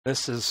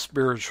This is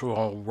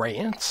Spiritual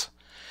Rants,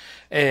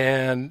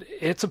 and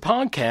it's a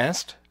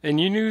podcast,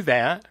 and you knew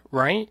that,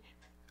 right?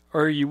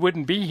 Or you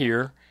wouldn't be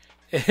here.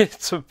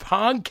 It's a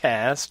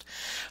podcast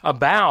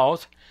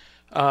about,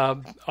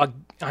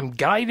 I'm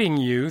guiding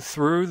you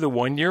through the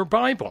one-year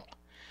Bible.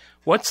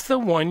 What's the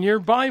one-year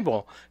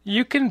Bible?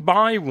 You can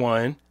buy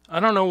one. I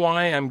don't know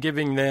why I'm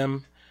giving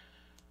them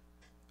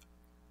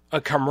a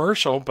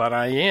commercial, but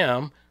I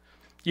am.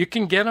 You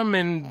can get them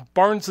in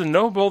Barnes &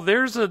 Noble.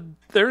 There's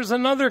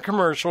another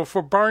commercial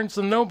for Barnes &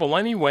 Noble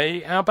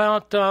anyway. How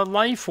about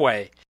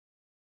Lifeway?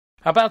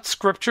 How about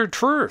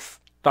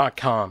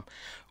scripturetruth.com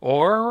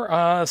or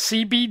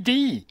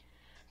cbd.com?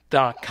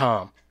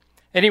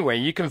 Anyway,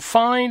 you can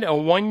find a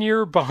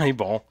one-year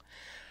Bible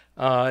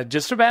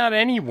just about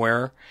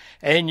anywhere,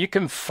 and you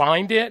can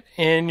find it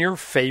in your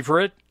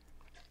favorite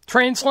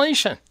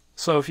translation.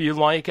 So if you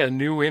like a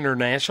New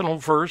International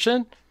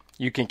Version,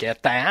 you can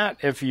get that.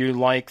 If you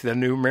like the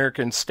New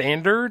American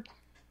Standard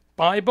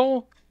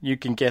Bible, you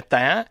can get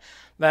that.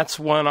 That's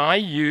one I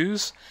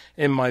use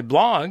in my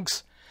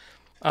blogs.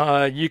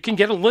 You can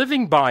get a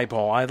Living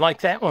Bible. I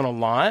like that one a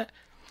lot.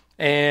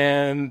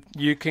 And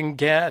you can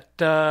get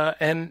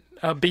a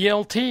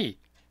BLT.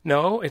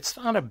 No, it's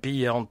not a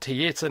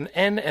BLT. It's an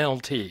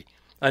NLT,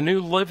 a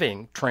New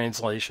Living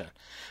Translation.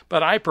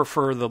 But I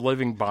prefer the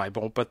Living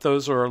Bible, but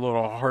those are a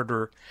little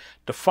harder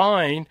to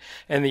find,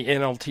 and the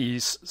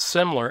NLT's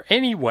similar.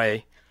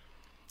 Anyway,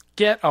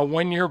 get a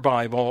one-year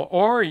Bible,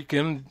 or you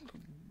can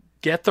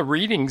get the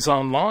readings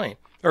online.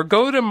 Or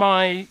go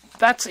to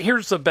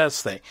here's the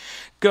best thing.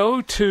 Go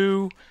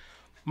to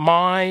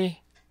my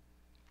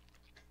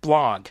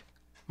blog.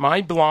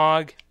 My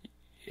blog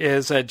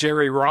is at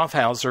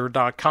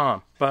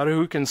jerryrothhauser.com. But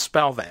who can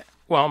spell that?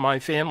 Well, my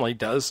family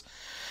does.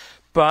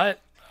 But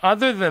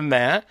other than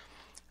that,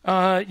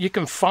 you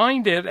can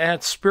find it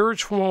at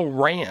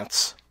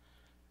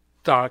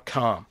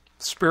spiritualrants.com.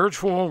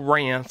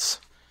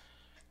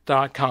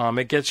 Spiritualrants.com.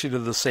 It gets you to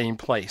the same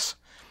place.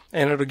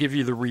 And it'll give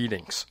you the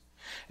readings.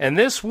 And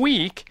this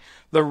week,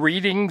 the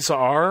readings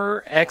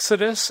are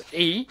Exodus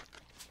 8,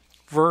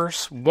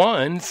 verse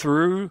 1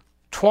 through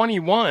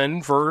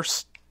 21,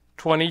 verse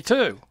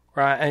 22.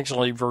 Right?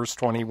 Actually, verse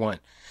 21.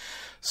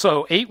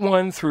 So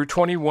 8:1 through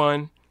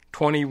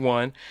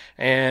 21:21.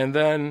 And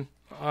then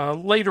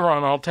later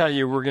on, I'll tell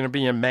you we're going to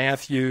be in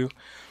Matthew.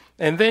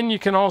 And then you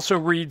can also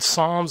read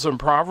Psalms and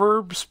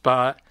Proverbs,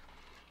 but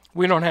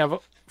we don't have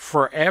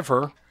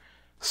forever.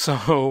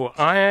 So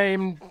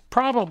I'm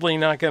probably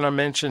not going to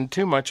mention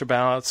too much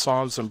about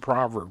Psalms and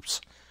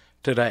Proverbs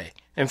today.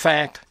 In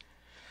fact,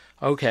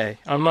 okay,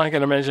 I'm not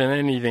going to mention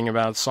anything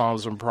about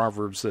Psalms and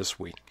Proverbs this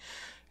week.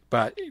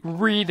 But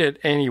read it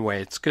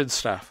anyway. It's good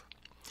stuff.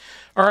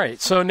 All right,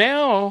 so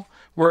now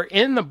we're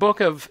in the book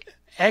of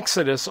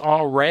Exodus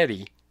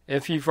already.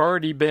 If you've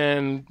already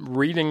been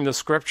reading the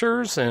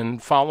scriptures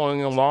and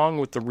following along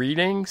with the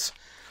readings,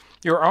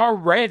 you're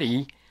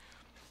already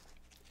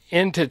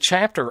into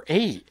chapter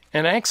 8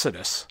 in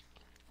Exodus,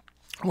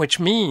 which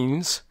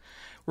means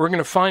we're going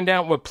to find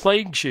out what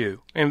plagues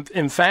you.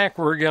 In fact,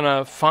 we're going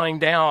to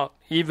find out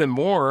even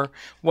more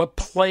what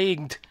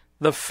plagued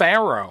the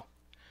Pharaoh.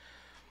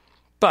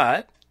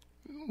 But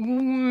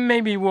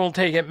maybe we'll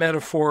take it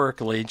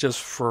metaphorically just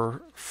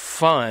for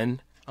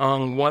fun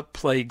on what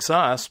plagues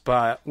us,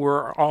 but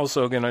we're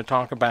also going to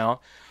talk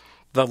about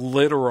the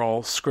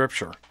literal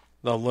scripture.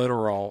 The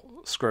literal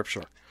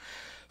scripture.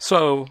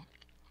 So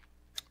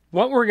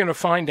what we're going to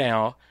find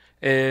out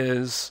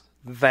is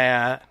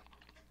that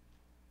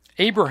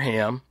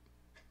Abraham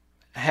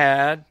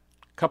had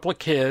a couple of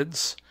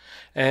kids,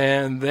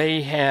 and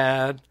they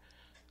had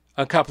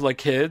a couple of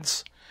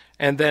kids,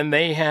 and then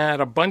they had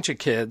a bunch of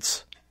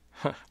kids.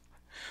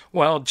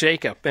 Well,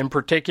 Jacob in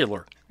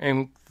particular,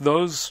 and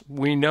those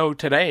we know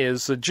today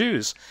as the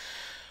Jews.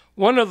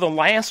 One of the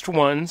last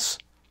ones,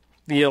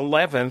 the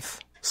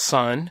 11th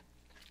son,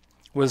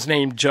 was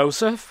named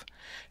Joseph,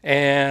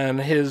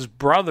 and his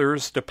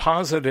brothers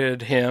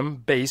deposited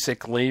him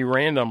basically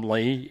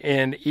randomly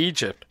in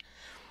Egypt.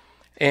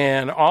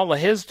 And all of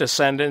his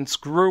descendants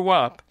grew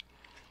up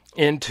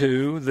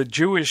into the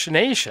Jewish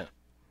nation.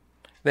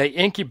 They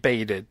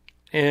incubated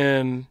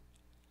in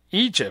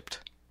Egypt.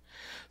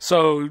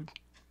 So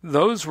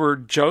those were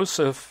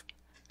Joseph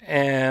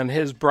and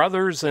his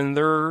brothers and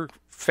their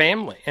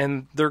family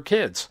and their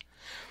kids.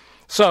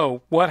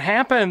 So what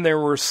happened, there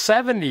were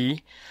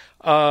 70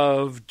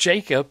 of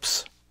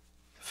Jacob's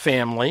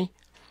family,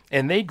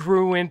 and they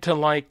grew into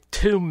like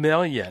 2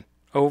 million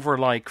over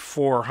like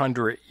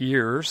 400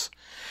 years.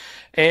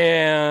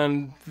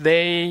 And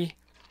they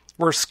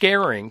were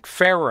scaring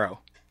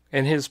Pharaoh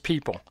and his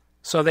people.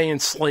 So they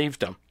enslaved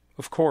them,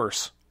 of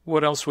course.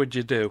 What else would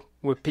you do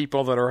with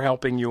people that are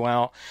helping you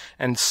out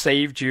and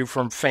saved you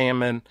from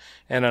famine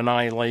and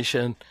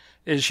annihilation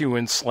is you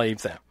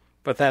enslave them.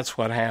 But that's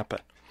what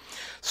happened.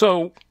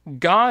 So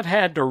God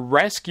had to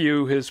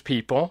rescue his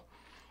people,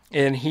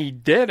 and he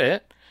did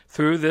it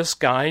through this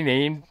guy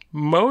named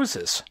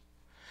Moses.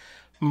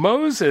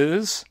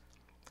 Moses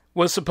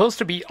was supposed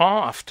to be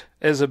offed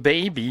as a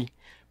baby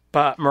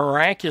but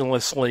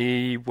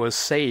miraculously was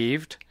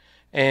saved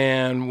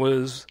and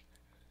was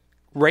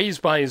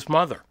raised by his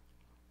mother.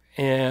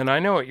 And I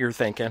know what you're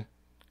thinking.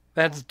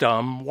 That's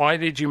dumb. Why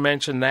did you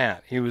mention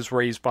that? He was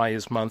raised by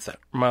his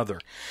mother.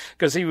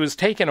 Because he was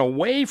taken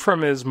away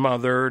from his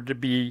mother to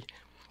be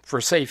for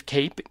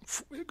safekeeping,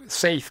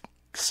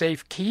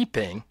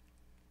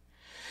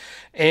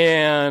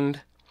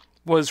 and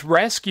was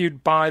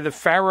rescued by the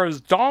Pharaoh's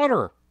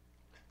daughter,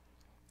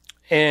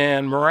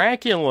 and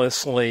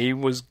miraculously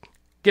was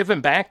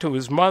given back to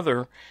his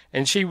mother,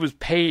 and she was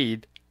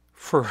paid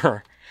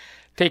for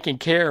taking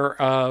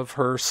care of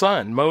her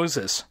son,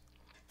 Moses,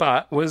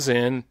 but was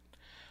in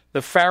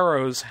the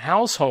Pharaoh's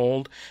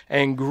household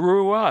and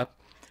grew up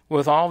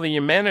with all the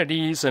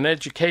amenities and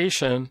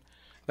education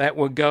that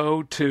would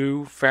go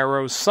to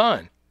Pharaoh's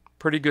son.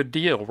 Pretty good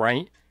deal,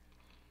 right?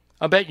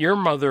 I bet your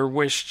mother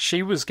wished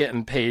she was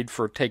getting paid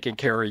for taking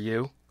care of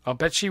you. I'll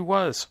bet she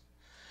was.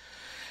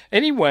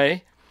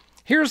 Anyway,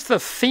 here's the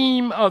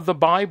theme of the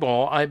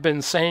Bible. I've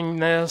been saying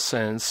this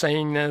and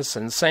saying this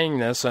and saying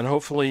this, and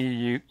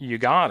hopefully you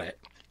got it.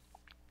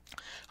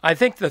 I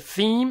think the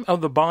theme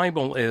of the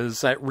Bible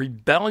is that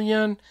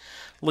rebellion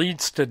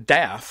leads to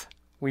death.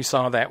 We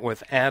saw that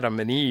with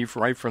Adam and Eve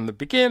right from the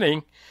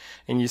beginning,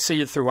 and you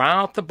see it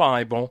throughout the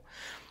Bible.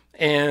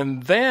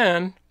 And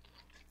then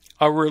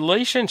a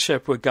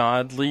relationship with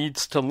God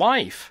leads to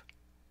life.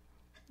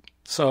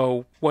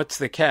 So what's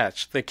the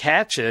catch? The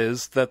catch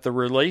is that the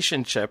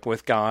relationship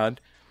with God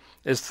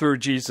is through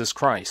Jesus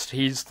Christ.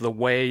 He's the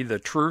way, the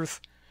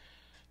truth,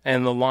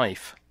 and the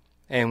life.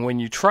 And when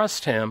you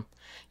trust him,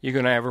 you're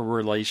going to have a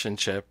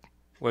relationship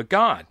with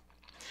God.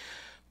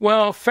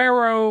 Well,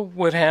 Pharaoh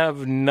would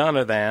have none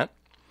of that.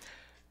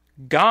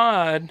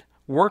 God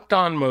worked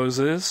on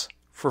Moses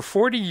for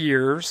 40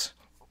 years.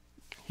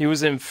 He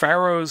was in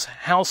Pharaoh's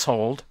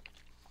household.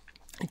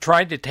 He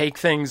tried to take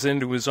things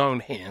into his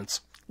own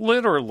hands,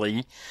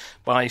 literally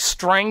by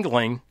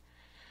strangling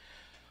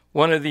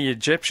one of the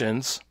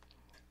Egyptians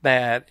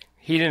that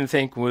he didn't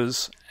think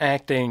was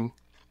acting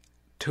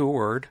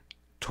toward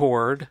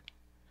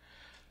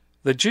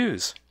the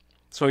Jews.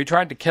 So he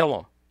tried to kill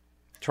him,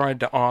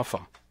 tried to off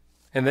him.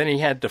 And then he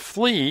had to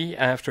flee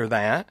after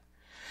that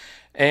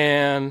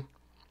and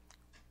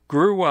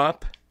grew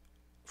up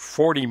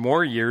 40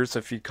 more years,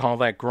 if you call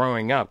that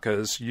growing up,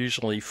 because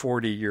usually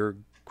 40 you're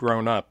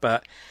grown up.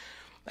 But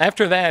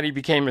after that, he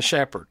became a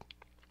shepherd.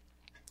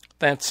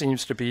 That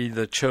seems to be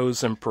the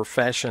chosen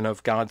profession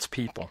of God's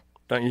people,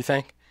 don't you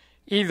think?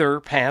 Either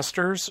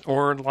pastors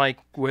or like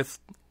with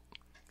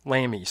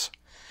lammies.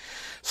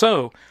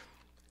 So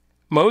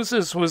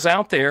Moses was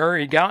out there,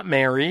 he got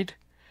married,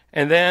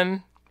 and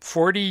then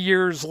 40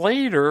 years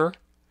later,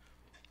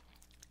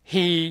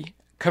 he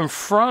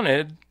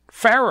confronted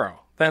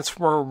Pharaoh. That's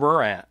where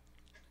we're at.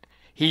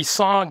 He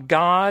saw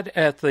God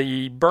at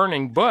the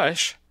burning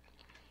bush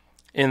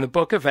in the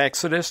book of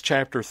Exodus,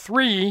 chapter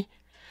 3,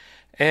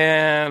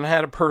 and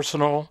had a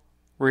personal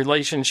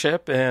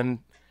relationship and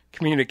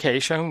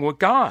communication with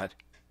God.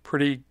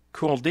 Pretty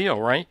cool deal,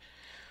 right?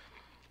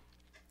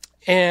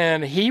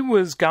 And he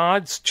was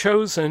God's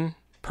chosen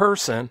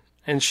person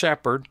and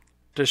shepherd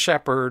to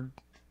shepherd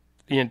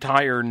the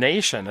entire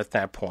nation at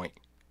that point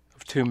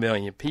of 2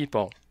 million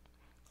people,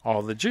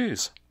 all the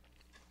Jews.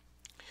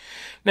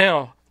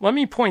 Now, let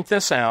me point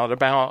this out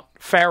about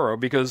Pharaoh,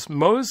 because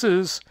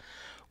Moses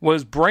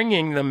was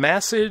bringing the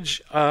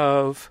message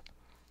of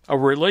a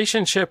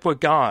relationship with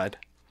God,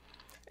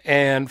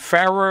 and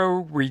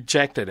Pharaoh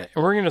rejected it.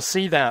 And we're going to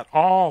see that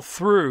all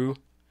through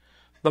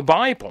the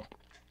Bible.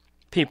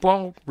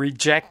 People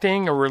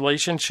rejecting a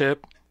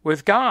relationship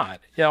with God.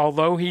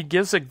 Although he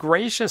gives it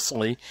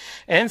graciously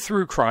and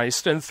through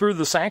Christ and through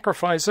the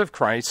sacrifice of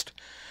Christ,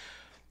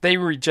 they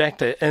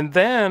reject it. And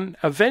then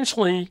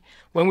eventually,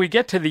 when we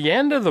get to the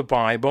end of the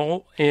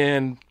Bible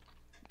in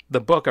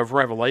the book of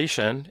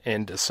Revelation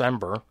in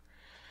December,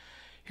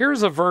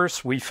 here's a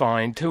verse we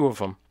find, two of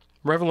them.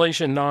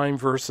 Revelation 9,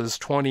 verses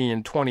 20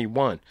 and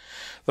 21.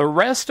 The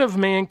rest of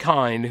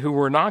mankind who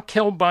were not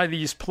killed by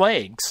these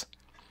plagues.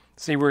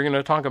 See, we're going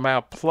to talk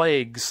about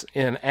plagues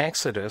in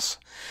Exodus.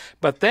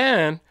 But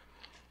then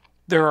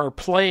there are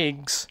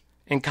plagues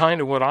in kind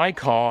of what I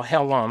call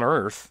hell on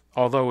earth.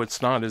 Although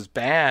it's not as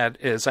bad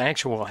as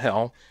actual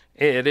hell,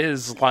 it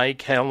is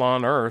like hell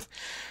on earth.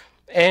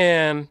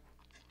 And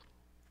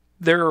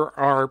there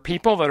are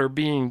people that are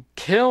being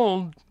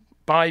killed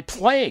by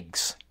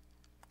plagues,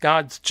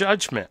 God's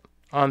judgment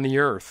on the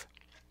earth.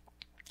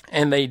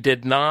 And they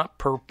did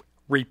not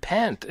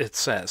repent, it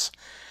says,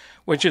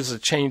 which is a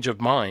change of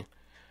mind.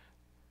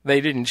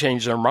 They didn't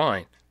change their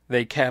mind.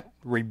 They kept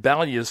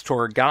rebellious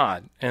toward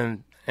God.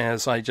 And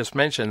as I just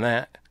mentioned,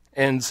 that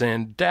ends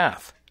in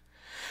death.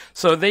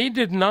 So they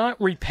did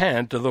not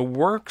repent of the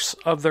works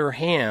of their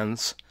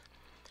hands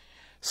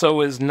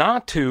so as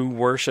not to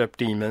worship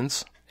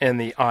demons and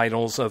the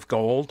idols of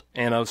gold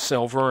and of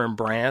silver and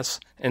brass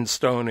and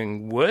stone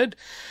and wood,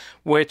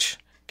 which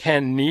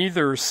can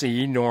neither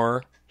see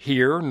nor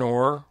hear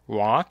nor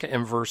walk,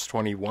 in verse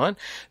 21.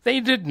 They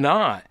did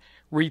not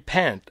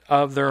repent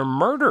of their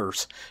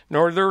murders,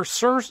 nor their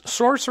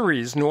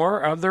sorceries, nor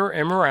of their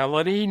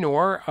immorality,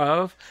 nor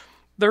of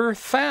their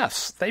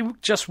thefts. They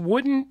just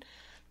wouldn't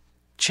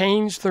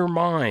change their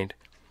mind.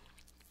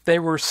 They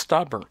were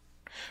stubborn.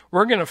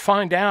 We're going to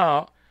find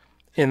out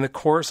in the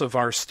course of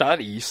our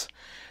studies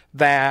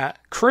that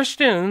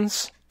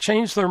Christians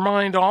change their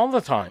mind all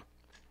the time.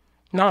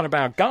 Not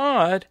about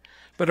God,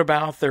 but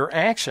about their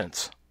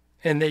actions.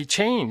 And they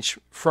change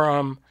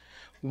from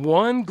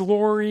one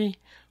glory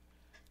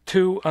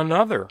to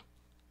another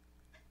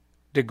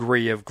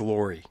degree of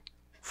glory.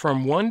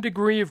 From one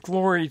degree of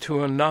glory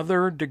to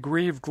another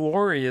degree of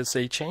glory as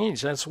they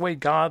change. That's the way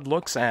God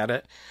looks at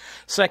it.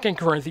 2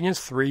 Corinthians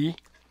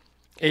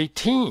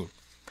 3:18.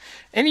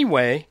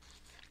 Anyway,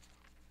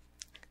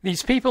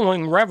 these people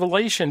in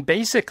Revelation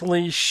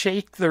basically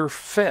shake their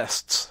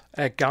fists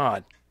at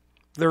God.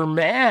 They're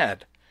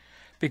mad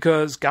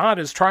because God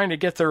is trying to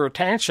get their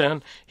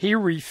attention.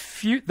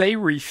 They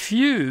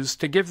refuse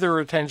to give their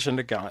attention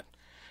to God.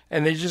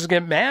 And they just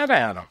get mad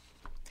at him.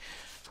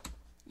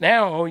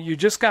 Now, you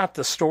just got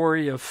the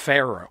story of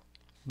Pharaoh,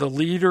 the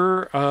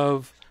leader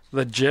of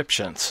the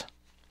Egyptians.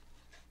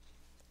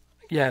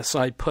 Yes,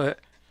 I put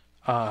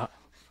a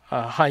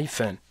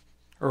hyphen,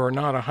 or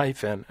not a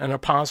hyphen, an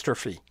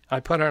apostrophe. I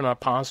put an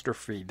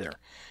apostrophe there,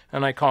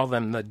 and I call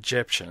them the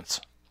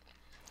Egyptians.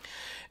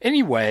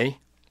 Anyway,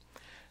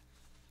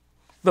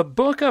 the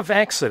book of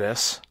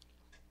Exodus,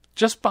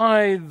 just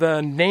by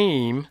the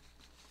name,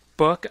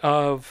 book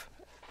of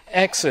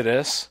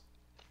Exodus,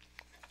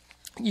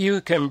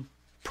 you can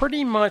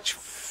pretty much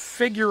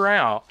figure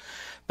out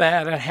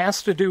that it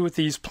has to do with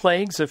these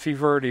plagues, if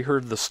you've already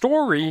heard the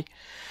story,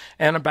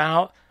 and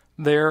about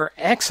their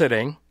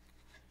exiting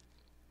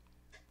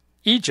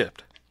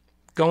Egypt,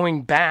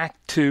 going back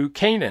to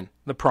Canaan,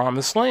 the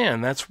promised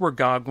land. That's where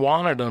God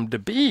wanted them to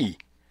be.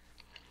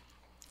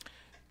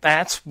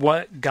 That's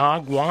what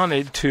God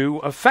wanted to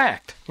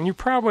effect. And you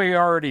probably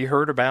already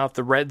heard about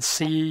the Red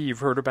Sea, you've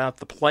heard about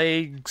the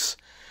plagues.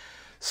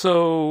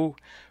 So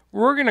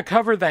we're going to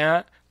cover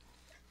that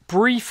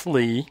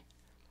briefly,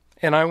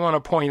 and I want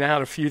to point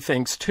out a few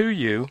things to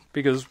you,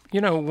 because,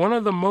 one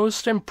of the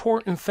most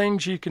important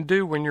things you can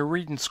do when you're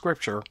reading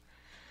Scripture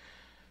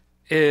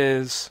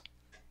is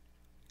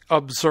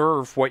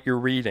observe what you're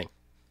reading.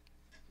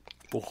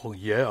 Well,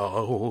 yeah,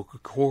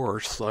 of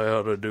course I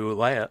ought to do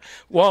that.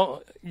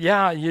 Well,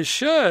 yeah, you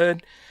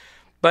should,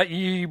 but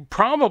you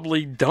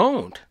probably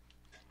don't.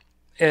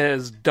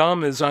 As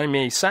dumb as I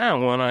may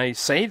sound when I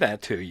say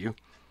that to you,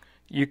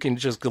 you can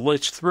just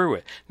glitch through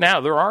it.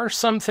 Now, there are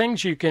some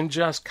things you can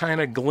just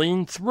kind of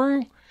glean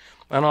through,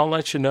 and I'll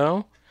let you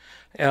know.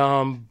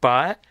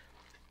 But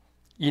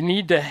you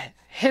need to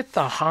hit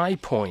the high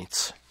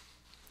points.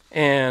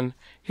 And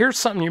here's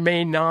something you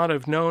may not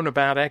have known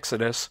about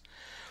Exodus.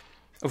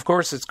 Of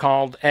course, it's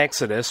called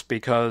Exodus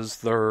because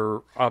they're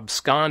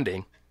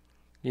absconding.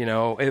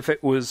 If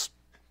it was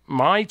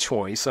my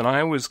choice and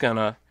I was going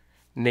to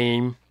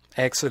name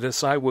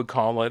Exodus, I would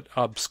call it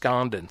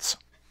abscondence.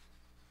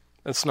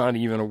 That's not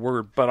even a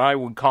word, but I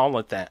would call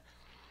it that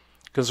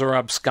because they're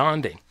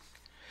absconding.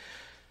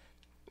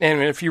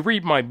 And if you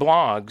read my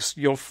blogs,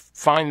 you'll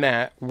find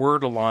that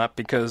word a lot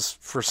because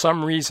for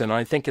some reason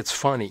I think it's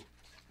funny.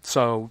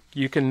 So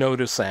you can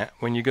notice that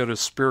when you go to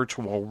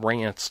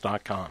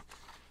spiritualrants.com.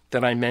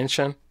 Did I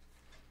mention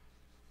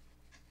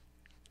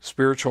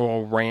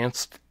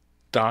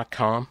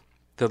spiritualrants.com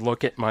to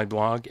look at my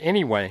blog?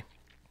 Anyway,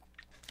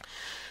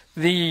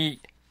 the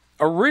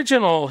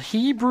original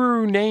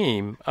Hebrew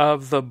name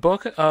of the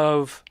book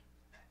of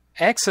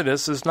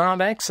Exodus is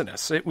not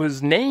Exodus. It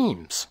was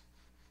names.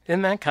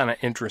 Isn't that kind of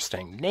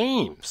interesting?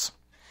 Names.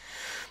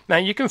 Now,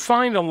 you can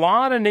find a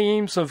lot of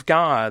names of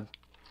God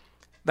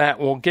that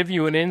will give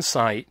you an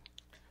insight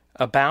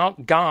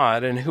about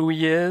God and who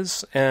He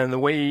is and the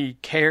way He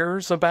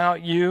cares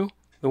about you,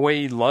 the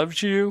way He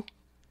loves you.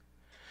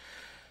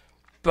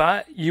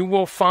 But you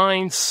will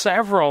find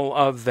several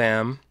of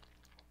them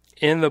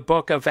in the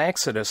book of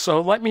Exodus.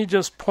 So let me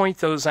just point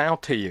those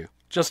out to you,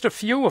 just a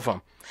few of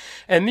them.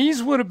 And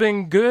these would have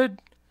been good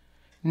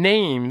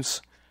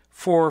names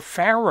for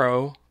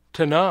Pharaoh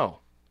to know.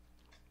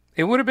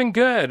 It would have been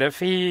good if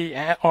he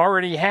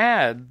already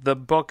had the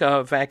book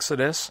of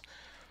Exodus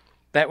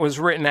that was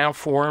written out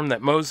for him,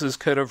 that Moses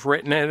could have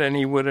written it and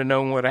he would have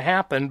known what had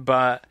happened,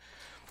 but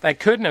that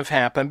couldn't have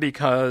happened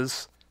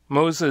because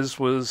Moses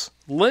was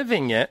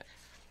living it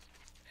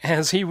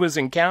as he was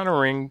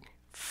encountering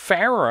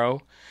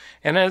Pharaoh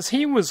and as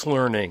he was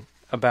learning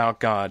about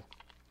God.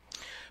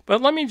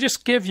 But let me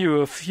just give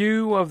you a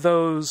few of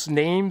those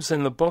names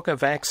in the book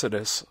of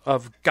Exodus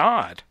of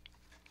God.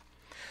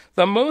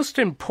 The most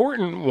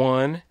important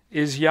one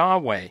is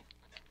Yahweh.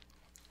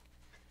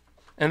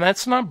 And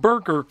that's not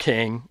Burger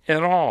King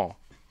at all.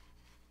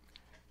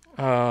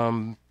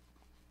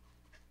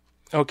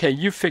 Okay,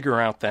 you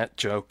figure out that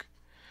joke.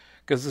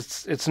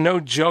 Because it's no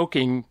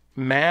joking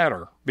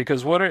matter.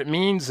 Because what it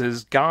means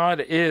is God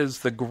is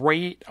the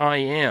great I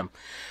am.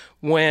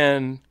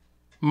 When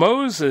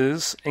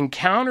Moses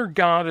encountered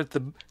God at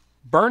the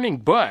burning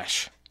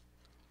bush,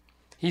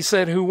 He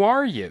said, "Who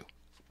are you?"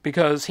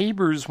 Because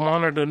Hebrews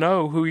wanted to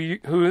know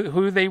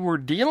who they were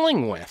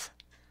dealing with.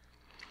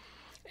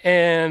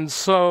 And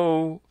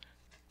so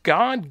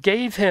God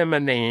gave him a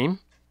name,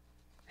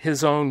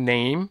 his own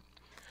name,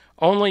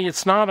 only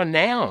it's not a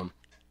noun.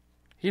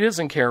 He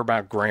doesn't care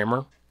about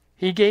grammar.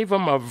 He gave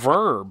him a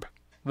verb.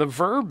 The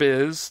verb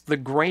is the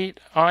great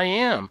I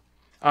am.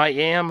 I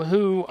am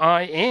who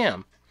I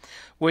am,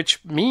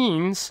 which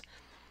means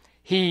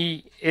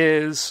he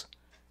is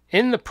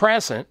in the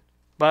present,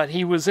 but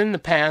he was in the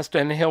past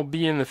and he'll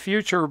be in the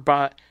future,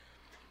 but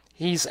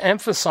he's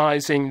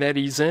emphasizing that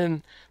he's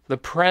in the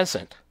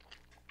present.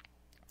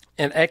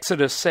 In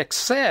Exodus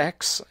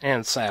 6:6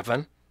 and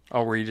 7,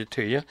 I'll read it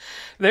to you.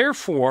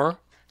 "Therefore,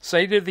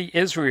 say to the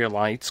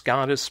Israelites,"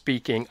 God is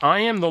speaking, "I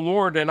am the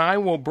Lord, and I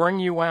will bring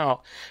you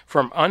out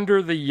from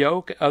under the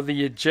yoke of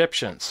the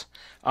Egyptians.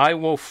 I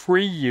will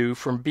free you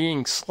from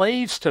being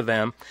slaves to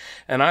them,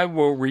 and I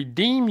will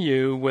redeem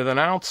you with an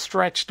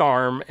outstretched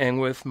arm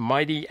and with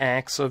mighty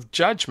acts of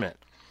judgment.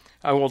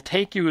 I will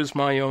take you as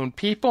my own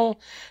people,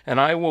 and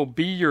I will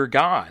be your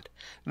God.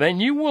 Then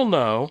you will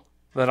know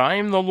that I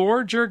am the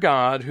Lord your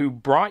God, who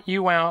brought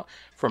you out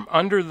from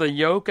under the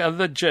yoke of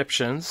the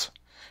Egyptians,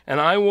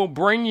 and I will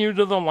bring you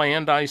to the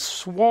land I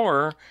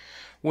swore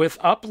with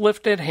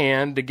uplifted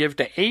hand to give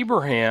to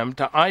Abraham,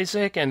 to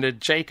Isaac, and to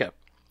Jacob,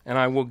 and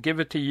I will give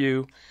it to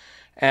you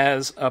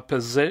as a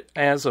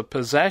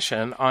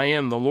possession. I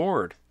am the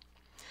Lord."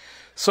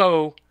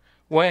 So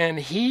when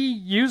he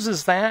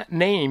uses that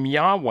name,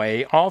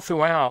 Yahweh, all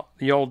throughout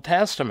the Old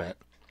Testament,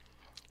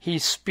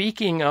 he's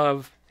speaking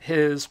of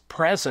his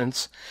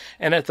presence,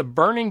 and at the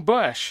burning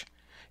bush,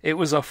 it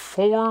was a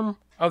form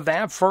of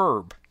that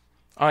verb,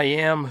 I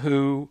am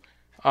who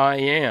I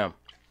am.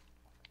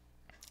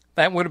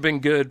 That would have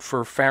been good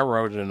for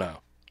Pharaoh to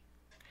know.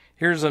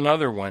 Here's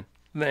another one,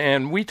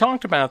 and we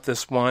talked about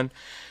this one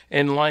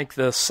in like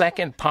the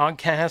second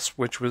podcast,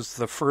 which was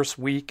the first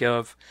week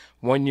of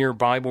 1 Year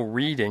Bible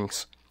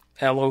Readings,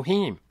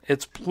 Elohim.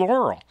 It's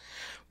plural,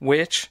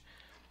 which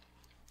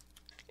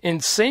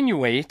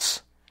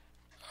insinuates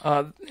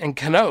and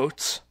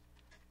connotes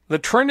the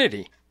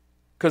Trinity,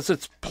 because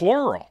it's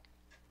plural.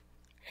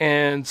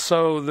 And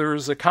so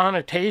there's a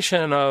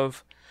connotation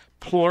of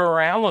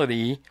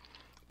plurality,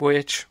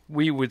 which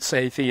we would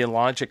say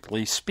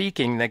theologically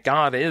speaking that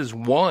God is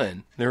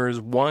one. There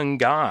is one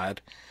God.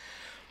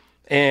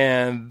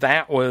 And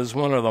that was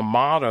one of the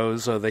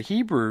mottos of the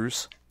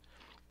Hebrews.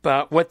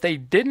 But what they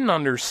didn't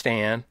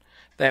understand,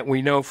 that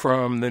we know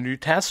from the New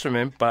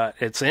Testament, but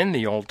it's in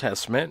the Old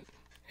Testament,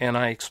 and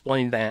I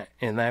explained that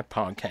in that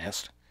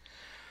podcast,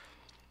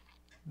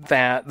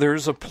 that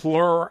there's a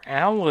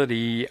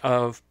plurality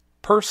of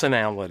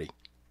personality,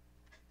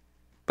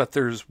 but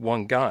there's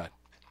one God.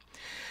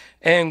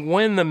 And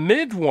when the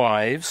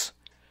midwives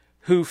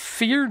who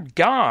feared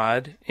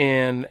God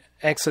in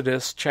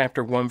Exodus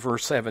chapter 1,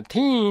 verse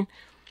 17,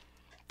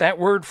 that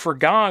word for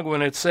God,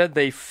 when it said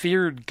they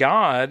feared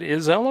God,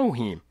 is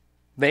Elohim.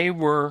 They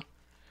were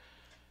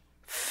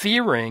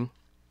fearing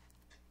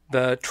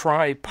the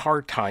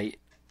tripartite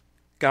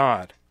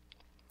God.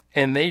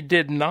 And they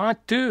did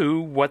not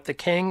do what the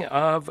king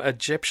of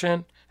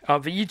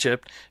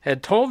Egypt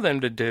had told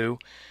them to do.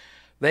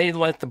 They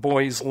let the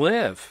boys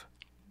live,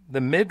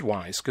 the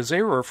midwives, because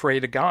they were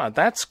afraid of God.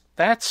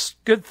 That's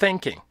good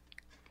thinking.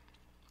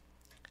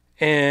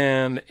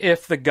 And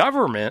if the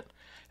government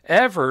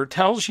ever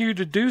tells you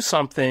to do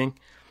something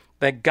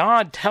that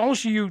God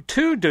tells you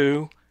to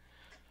do,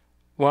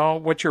 well,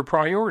 what's your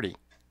priority?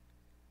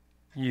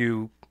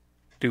 You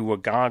do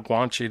what God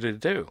wants you to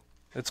do.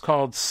 It's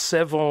called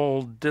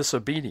civil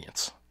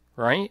disobedience,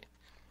 right?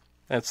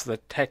 That's the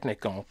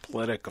technical,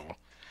 political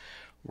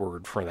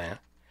word for that.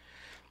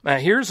 Now,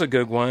 here's a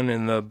good one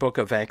in the book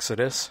of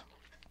Exodus.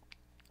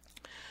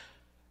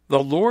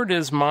 "The Lord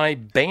is my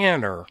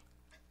banner,"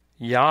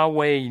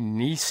 Yahweh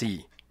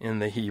Nisi in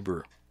the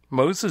Hebrew.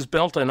 Moses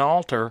built an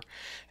altar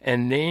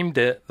and named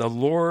it, "The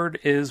Lord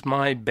is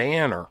my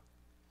banner."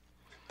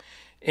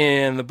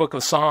 In the book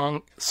of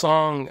Song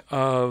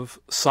of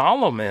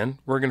Solomon,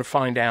 we're going to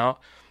find out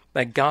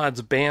that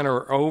God's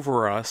banner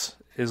over us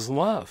is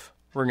love.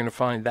 We're going to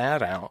find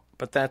that out,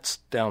 but that's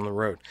down the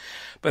road.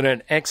 But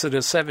in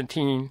Exodus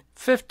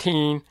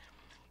 17:15,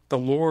 "The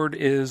Lord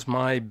is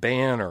my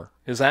banner."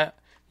 Is that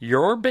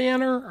your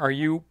banner? Are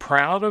you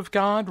proud of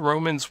God?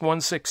 Romans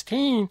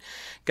 1:16,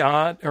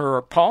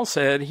 Paul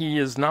said he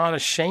is not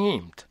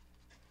ashamed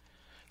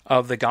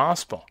of the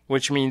gospel,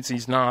 which means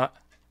he's not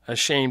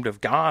ashamed of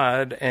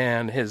God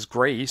and his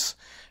grace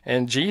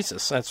and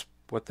Jesus. That's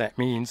what that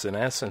means in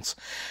essence.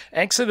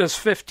 Exodus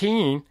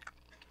 15,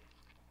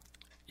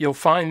 you'll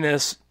find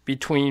this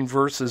between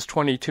verses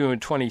 22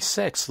 and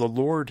 26. "The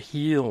Lord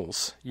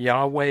heals,"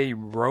 Yahweh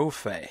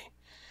Rophe.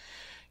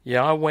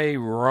 Yahweh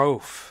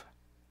Roph.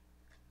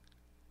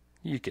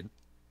 You could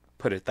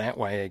put it that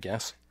way, I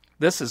guess.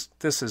 This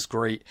is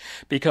great,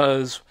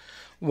 because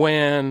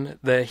when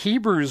the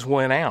Hebrews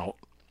went out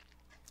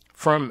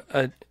from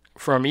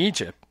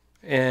Egypt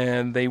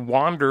and they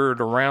wandered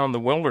around the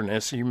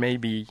wilderness, you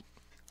maybe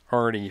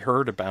already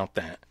heard about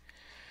that.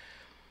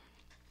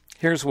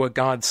 Here's what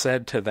God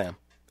said to them.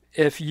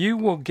 If you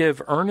will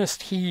give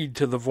earnest heed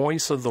to the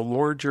voice of the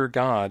Lord your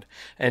God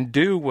and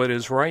do what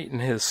is right in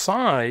his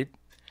sight,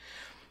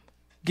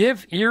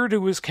 give ear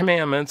to his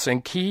commandments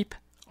and keep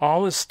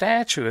all his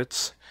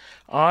statutes,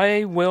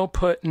 I will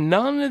put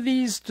none of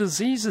these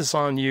diseases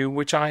on you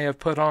which I have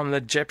put on the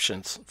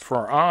Egyptians,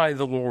 for I,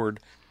 the Lord,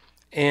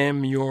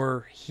 am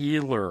your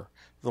healer,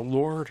 the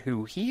Lord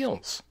who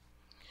heals.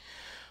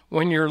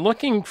 When you're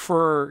looking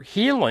for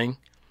healing,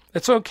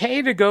 it's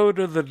okay to go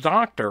to the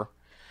doctor,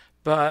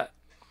 but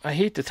I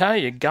hate to tell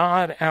you,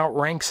 God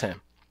outranks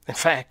him. In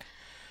fact,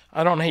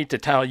 I don't hate to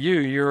tell you,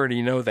 you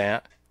already know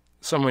that.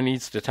 Someone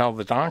needs to tell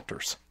the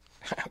doctors.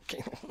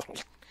 Okay,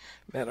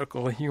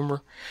 medical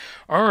humor.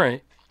 All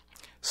right.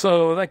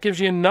 So that gives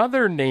you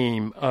another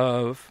name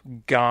of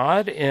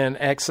God in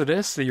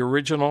Exodus, the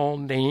original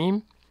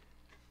name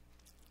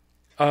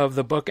of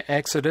the book of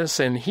Exodus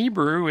in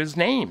Hebrew is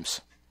names.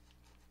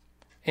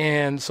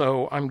 And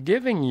so I'm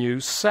giving you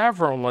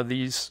several of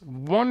these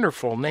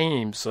wonderful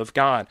names of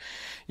God.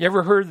 You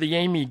ever heard the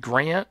Amy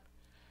Grant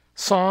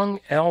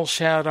song, El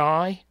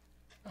Shaddai?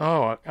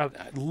 Oh, I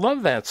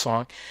love that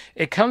song.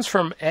 It comes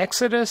from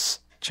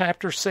Exodus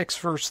chapter 6,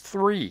 verse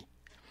 3.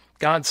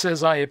 God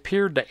says, I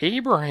appeared to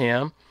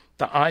Abraham,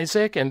 to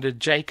Isaac, and to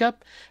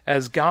Jacob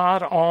as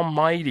God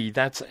Almighty.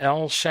 That's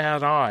El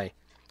Shaddai.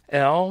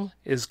 El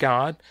is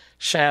God,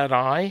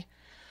 Shaddai,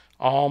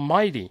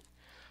 Almighty.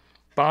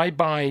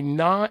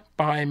 Not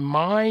by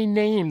my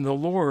name, the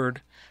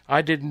Lord,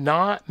 I did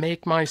not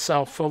make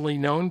myself fully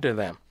known to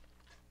them.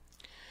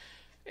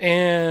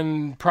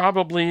 And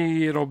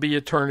probably it'll be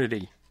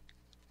eternity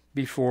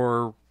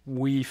before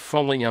we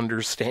fully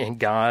understand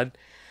God.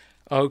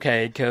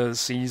 Okay,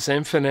 because he's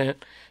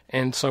infinite,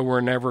 and so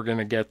we're never going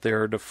to get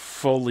there to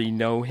fully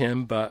know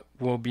him, but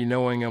we'll be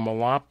knowing him a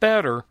lot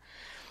better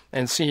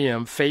and see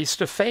him face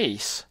to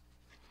face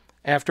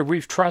after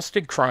we've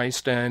trusted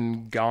Christ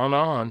and gone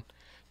on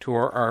to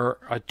our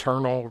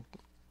eternal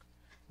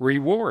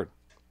reward.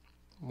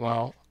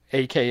 Well,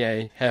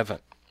 a.k.a. heaven.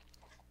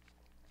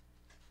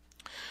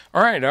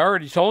 All right, I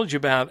already told you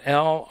about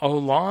El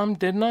Olam,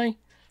 didn't I?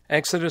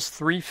 Exodus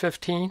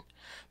 3:15.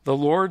 The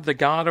Lord, the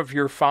God of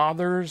your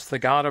fathers, the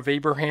God of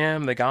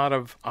Abraham, the God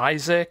of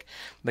Isaac,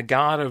 the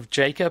God of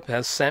Jacob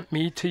has sent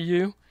me to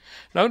you.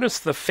 Notice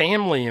the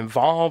family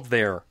involved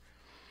there.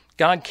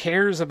 God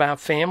cares about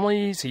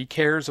families. He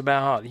cares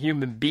about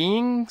human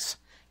beings,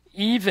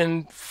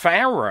 even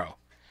Pharaoh.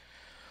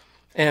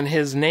 And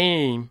his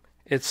name,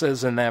 it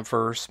says in that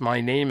verse,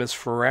 my name is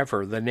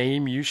forever, the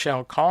name you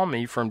shall call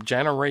me from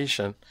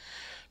generation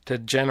to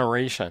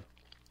generation.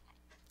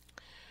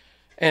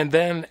 And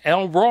then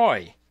El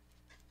Roi,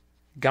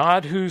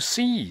 God who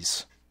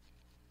sees.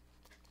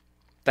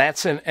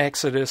 That's in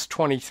Exodus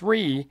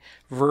 23,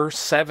 verse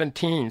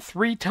 17.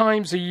 3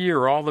 times a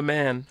year all the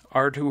men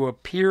are to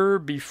appear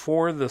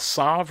before the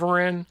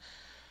sovereign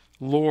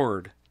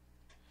Lord.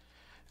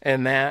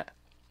 And that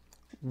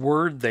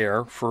word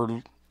there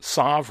for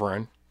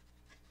sovereign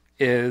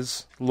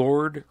is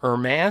Lord or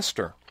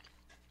Master.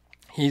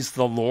 He's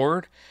the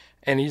Lord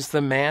and he's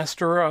the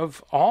Master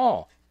of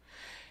all.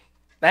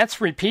 That's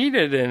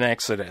repeated in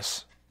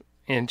Exodus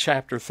in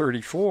chapter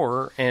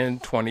 34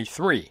 and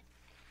 23.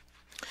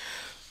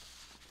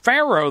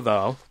 Pharaoh,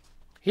 though,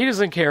 he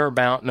doesn't care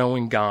about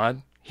knowing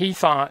God. He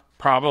thought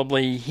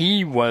probably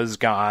he was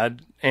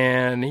God,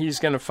 and he's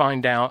going to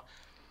find out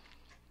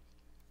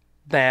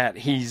that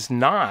he's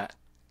not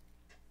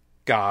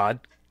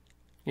God.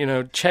 You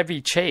know,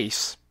 Chevy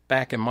Chase,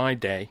 back in my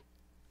day,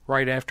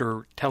 right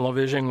after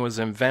television was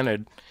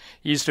invented,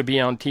 he used to be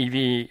on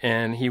TV,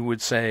 and he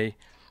would say,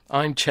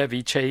 I'm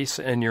Chevy Chase,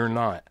 and you're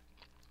not.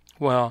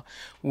 Well,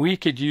 we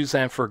could use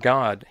that for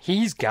God.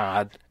 He's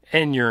God,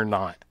 and you're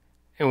not.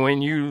 And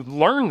when you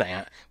learn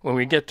that, when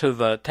we get to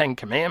the Ten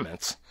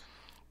Commandments,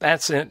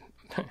 that's it.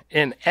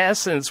 In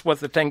essence,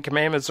 what the Ten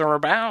Commandments are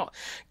about.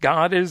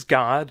 God is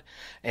God,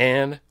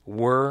 and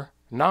we're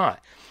not.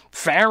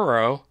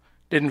 Pharaoh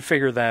didn't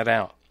figure that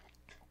out.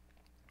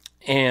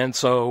 And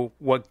so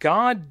what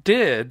God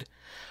did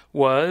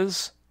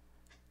was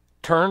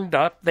turned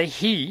up the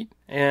heat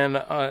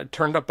and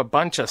turned up a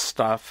bunch of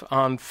stuff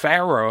on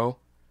Pharaoh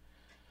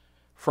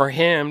for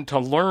him to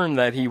learn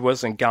that he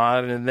wasn't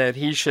God and that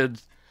he should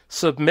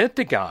submit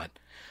to God.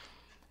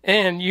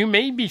 And you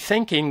may be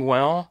thinking,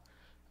 well,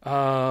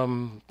 I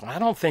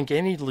don't think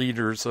any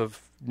leaders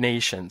of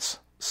nations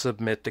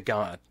submit to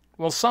God.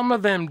 Well, some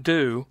of them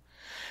do,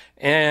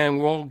 and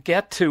we'll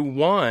get to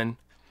one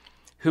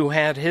who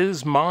had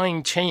his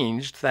mind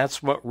changed.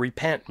 That's what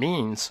repent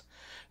means.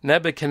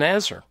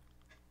 Nebuchadnezzar.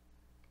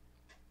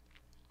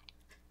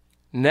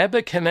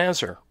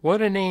 Nebuchadnezzar,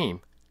 what a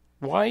name.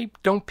 Why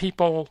don't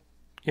people,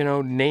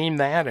 name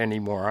that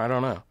anymore? I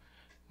don't know.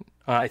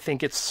 I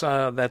think it's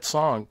that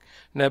song,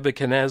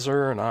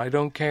 Nebuchadnezzar, and I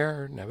don't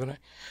care.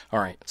 All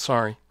right,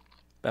 sorry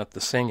about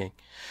the singing.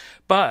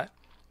 But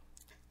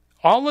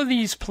all of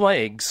these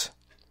plagues,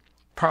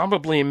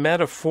 probably in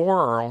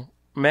metaphorical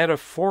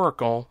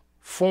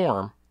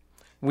form,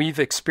 we've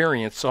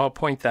experienced, so I'll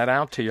point that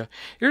out to you.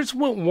 Here's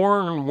what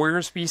Warren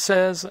Wiersbe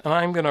says, and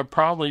I'm going to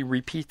probably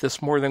repeat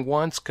this more than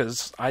once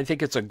because I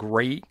think it's a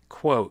great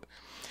quote.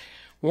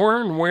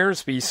 Warren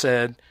Wiersbe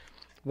said,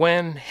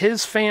 when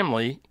his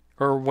family,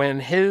 or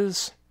when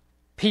his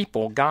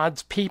people,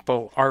 God's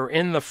people, are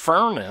in the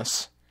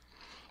furnace,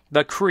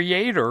 the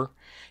Creator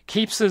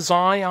keeps his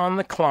eye on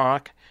the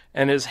clock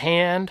and his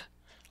hand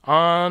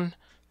on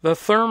the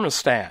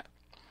thermostat.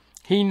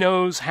 He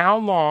knows how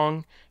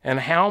long and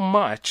how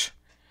much,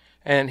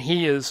 and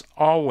he is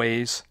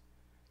always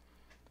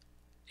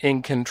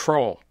in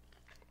control.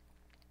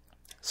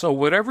 So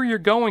whatever you're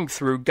going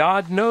through,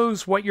 God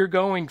knows what you're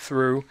going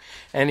through,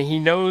 and he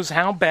knows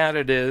how bad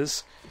it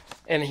is,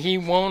 and he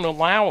won't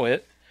allow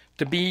it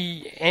to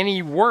be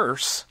any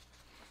worse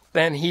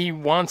than he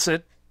wants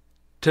it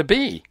to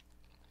be.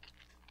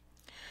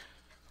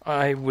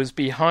 I was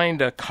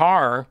behind a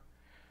car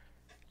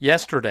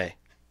yesterday,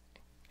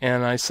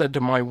 and I said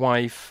to my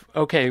wife,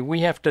 okay,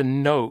 we have to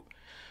note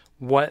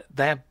what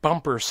that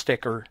bumper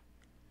sticker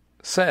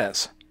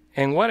says.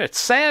 And what it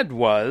said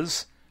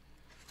was,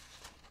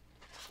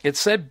 it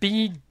said,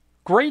 be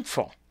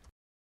grateful.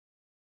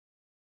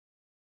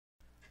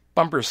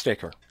 Bumper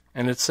sticker.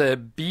 And it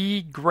said,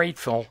 be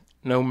grateful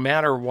no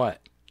matter what.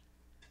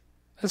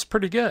 That's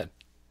pretty good.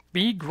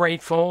 Be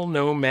grateful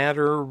no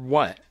matter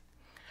what.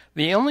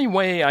 The only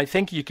way I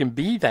think you can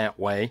be that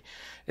way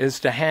is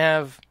to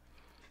have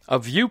a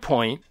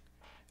viewpoint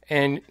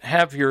and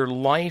have your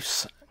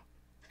life's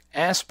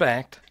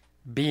aspect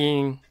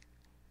being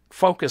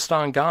focused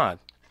on God.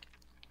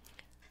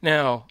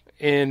 Now,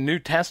 in New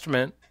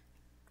Testament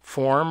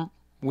form,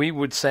 we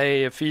would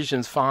say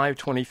Ephesians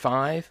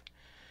 5:25,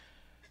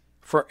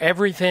 for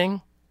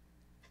everything,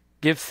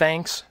 give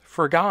thanks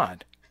for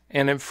God.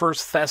 And in 1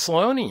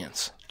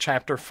 Thessalonians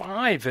chapter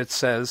 5, it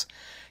says,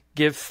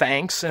 give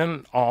thanks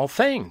in all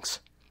things.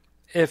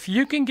 If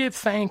you can give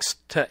thanks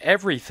to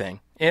everything,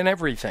 in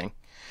everything,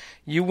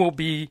 you will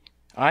be,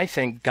 I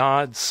think,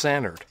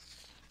 God-centered.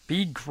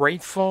 Be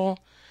grateful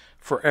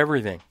for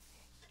everything.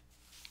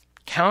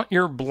 Count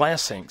your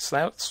blessings.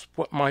 That's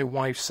what my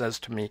wife says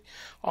to me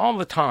all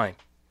the time.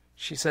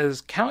 She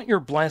says, count your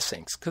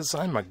blessings, because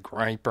I'm a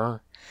griper.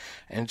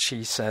 And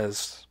she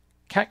says,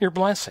 count your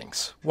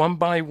blessings, one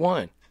by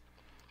one.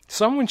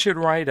 Someone should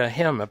write a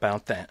hymn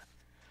about that.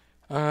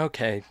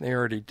 Okay, they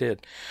already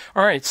did.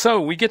 All right,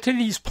 so we get to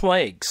these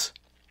plagues.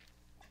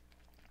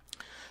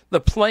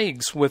 The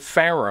plagues with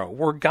Pharaoh,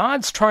 where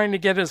God's trying to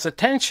get his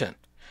attention.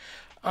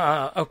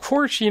 Of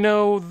course, you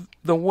know,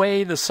 the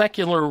way the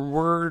secular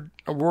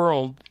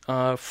world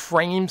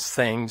frames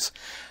things,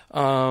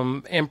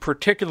 and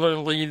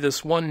particularly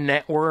this one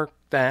network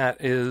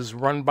that is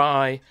run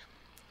by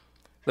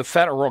the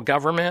federal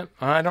government.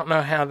 I don't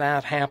know how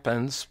that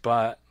happens,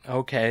 but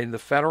okay, the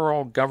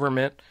federal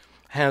government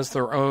has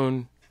their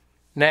own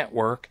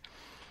network,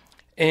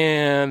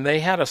 and they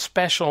had a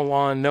special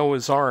on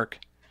Noah's Ark,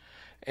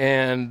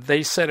 and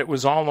they said it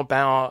was all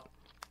about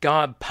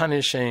God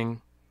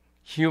punishing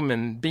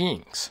human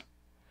beings.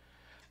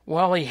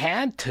 Well, he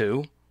had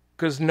to,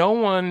 because no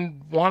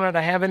one wanted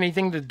to have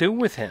anything to do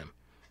with him.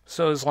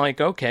 So it's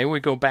like, okay, we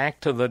go back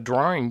to the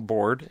drawing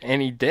board,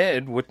 and he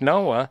did with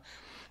Noah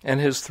and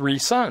his 3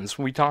 sons.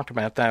 We talked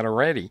about that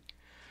already.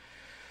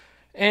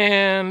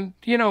 And,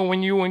 you know,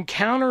 when you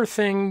encounter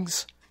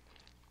things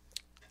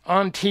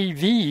on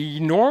TV,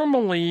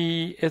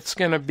 normally it's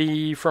going to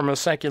be from a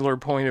secular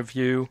point of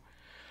view.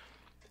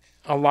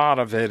 A lot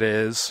of it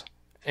is.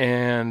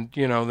 And,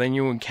 you know, then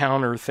you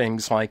encounter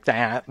things like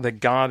that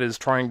God is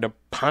trying to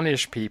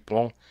punish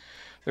people.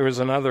 There was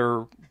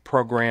another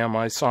program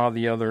I saw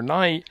the other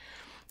night,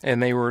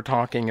 and they were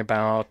talking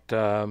about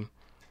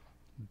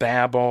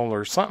Babel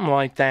or something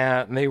like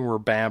that, and they were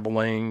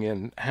babbling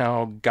and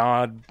how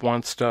God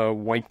wants to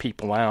wipe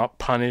people out,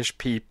 punish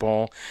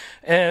people,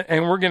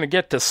 and we're going to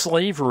get to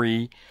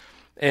slavery,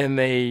 and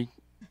they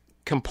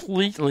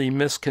completely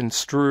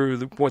misconstrue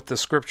what the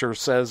scripture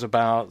says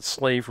about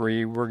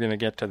slavery. We're going to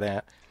get to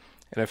that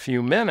in a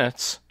few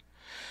minutes.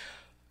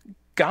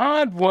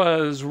 God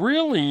was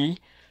really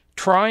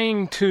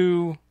trying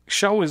to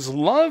show his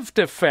love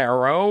to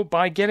Pharaoh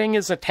by getting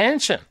his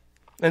attention.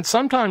 And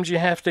sometimes you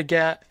have to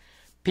get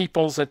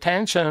people's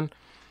attention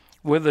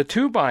with a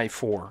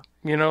 2x4.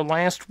 You know,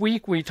 last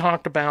week we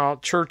talked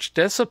about church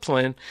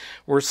discipline,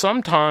 where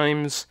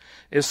sometimes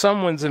if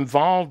someone's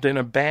involved in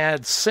a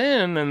bad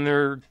sin and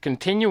they're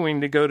continuing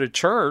to go to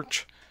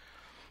church,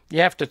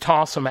 you have to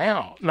toss them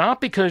out. Not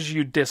because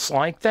you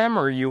dislike them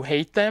or you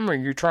hate them or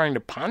you're trying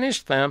to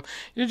punish them.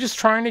 You're just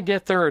trying to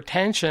get their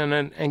attention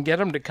and get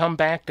them to come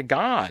back to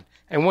God.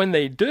 And when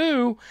they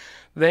do,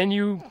 then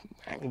you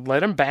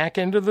let them back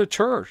into the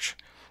church.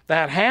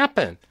 That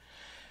happened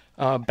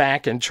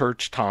back in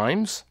church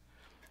times.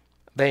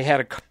 They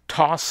had to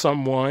toss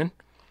someone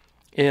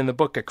in the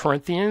book of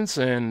Corinthians,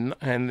 and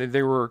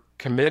they were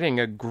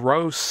committing a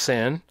gross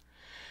sin.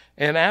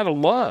 And out of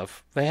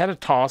love, they had to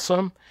toss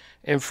them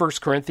in 1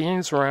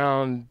 Corinthians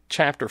around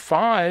chapter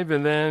 5,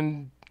 and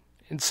then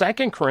in 2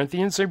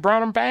 Corinthians, they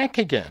brought them back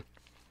again.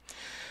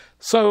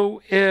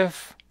 So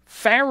if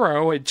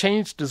Pharaoh had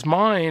changed his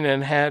mind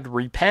and had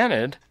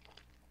repented,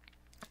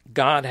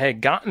 God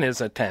had gotten his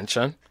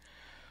attention,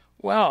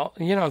 well,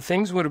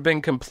 things would have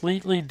been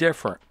completely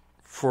different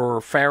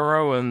for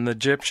Pharaoh and the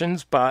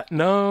Egyptians, but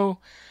no,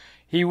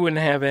 he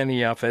wouldn't have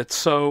any of it.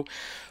 So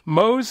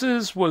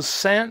Moses was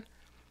sent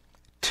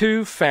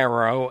to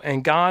Pharaoh,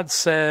 and God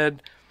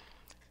said,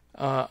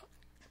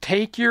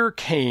 take your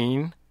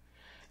cane,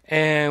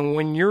 and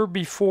when you're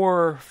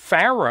before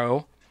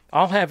Pharaoh,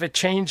 I'll have it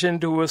change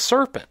into a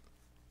serpent.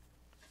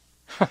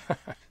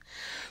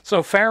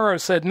 So Pharaoh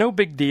said, no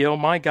big deal,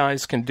 my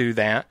guys can do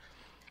that.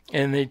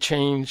 And they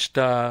changed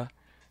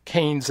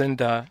canes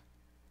into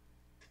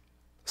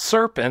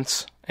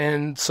serpents.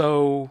 And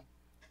so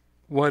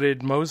what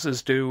did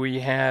Moses do?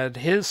 He had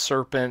his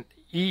serpent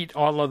eat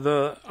all of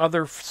the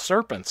other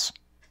serpents.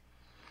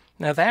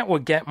 Now that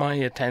would get my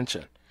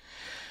attention.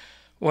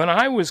 When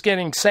I was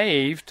getting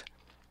saved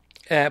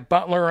at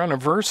Butler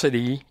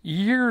University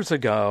years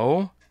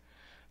ago,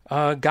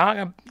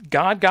 God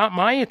got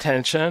my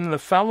attention. The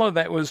fellow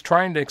that was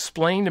trying to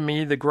explain to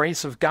me the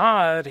grace of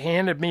God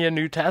handed me a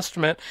New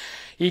Testament.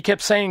 He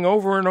kept saying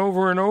over and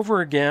over and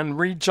over again,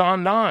 read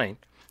John 9.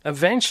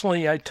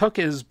 Eventually, I took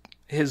his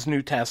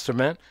New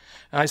Testament.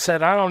 I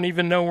said, I don't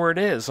even know where it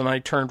is, and I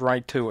turned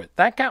right to it.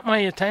 That got my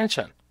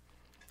attention.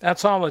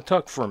 That's all it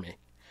took for me.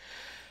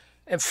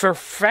 And for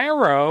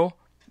Pharaoh,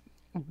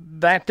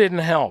 that didn't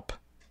help.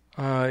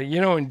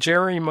 In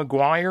Jerry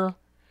Maguire,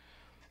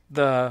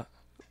 the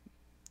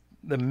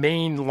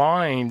main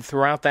line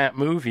throughout that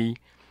movie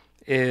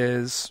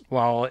is,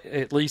 well,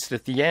 at least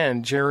at the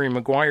end, Jerry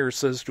Maguire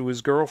says to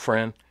his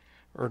girlfriend,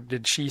 or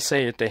did she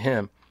say it to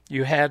him,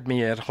 you had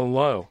me at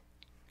hello.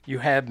 You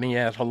had me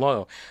at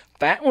hello.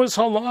 That was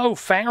hello,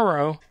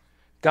 Pharaoh.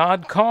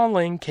 God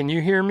calling, can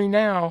you hear me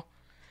now?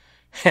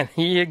 And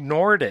he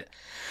ignored it.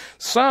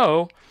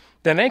 So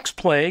the next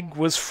plague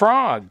was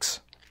frogs.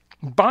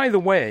 By the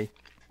way,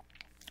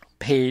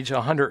 page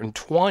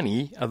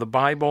 120 of the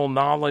Bible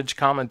Knowledge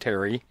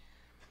Commentary,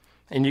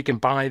 and you can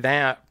buy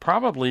that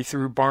probably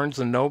through Barnes &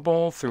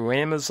 Noble, through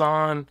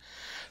Amazon,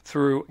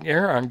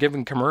 here I'm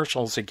giving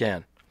commercials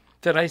again.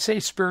 Did I say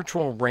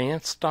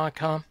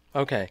spiritualrants.com?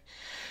 Okay.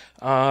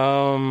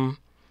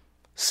 CBD.com.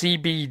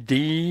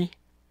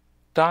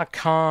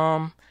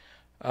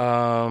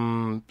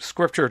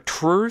 Scripture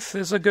Truth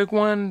is a good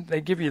one. They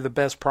give you the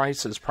best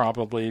prices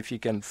probably if you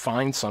can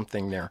find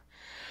something there.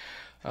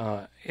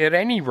 At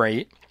any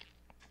rate,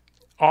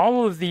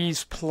 all of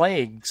these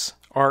plagues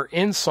are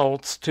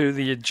insults to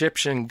the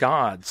Egyptian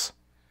gods.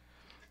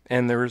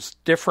 And there's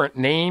different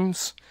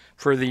names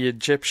for the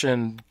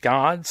Egyptian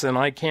gods, and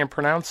I can't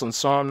pronounce them,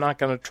 so I'm not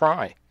going to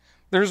try.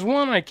 There's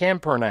one I can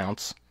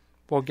pronounce.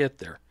 We'll get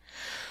there.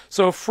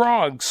 So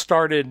frogs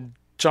started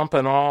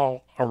jumping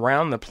all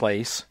around the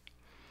place,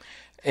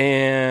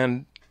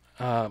 and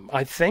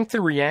I think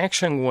the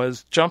reaction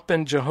was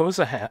jumping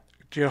Jehoshaphat.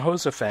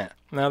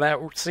 Now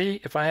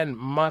if I hadn't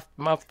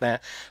muffed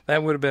that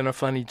would have been a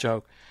funny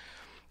joke.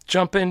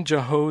 Jumping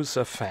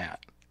Jehoshaphat.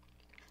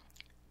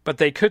 But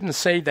they couldn't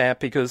say that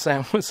because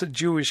that was a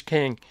Jewish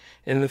king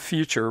in the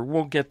future.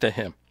 We'll get to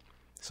him.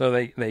 So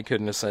they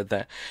couldn't have said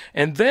that.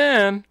 And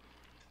then,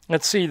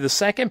 let's see, the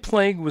second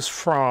plague was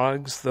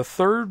frogs. The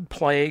third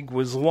plague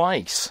was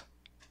lice.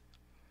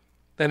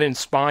 That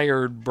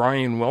inspired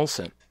Brian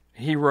Wilson.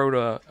 He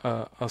wrote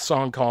a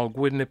song called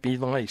Wouldn't It Be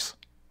Nice?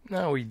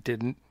 No, he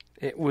didn't.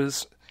 It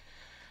was,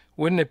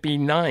 Wouldn't It Be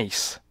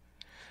Nice?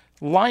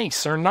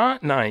 Lice are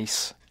not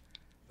nice.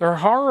 They're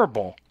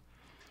horrible.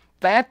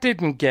 That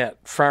didn't get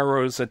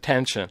Pharaoh's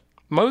attention.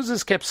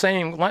 Moses kept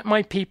saying, let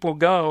my people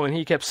go, and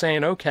he kept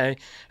saying, okay.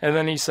 And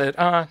then he said,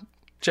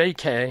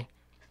 JK.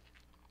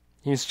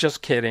 He's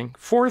just kidding.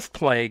 Fourth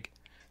plague,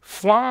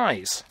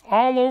 flies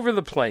all over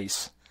the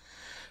place.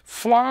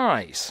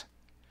 Flies.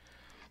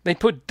 They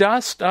put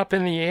dust up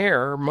in the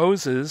air.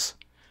 Moses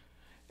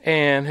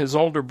and his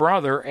older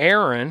brother,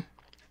 Aaron,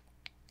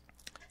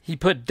 he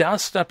put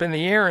dust up in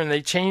the air, and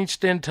they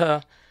changed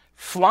into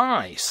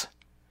flies.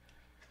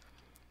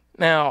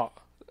 Now,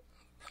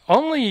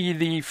 only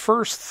the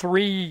first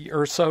 3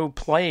 or so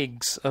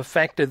plagues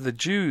affected the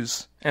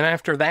Jews, and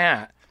after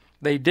that,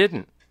 they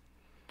didn't.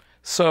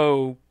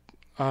 So,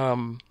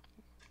 the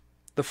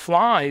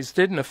flies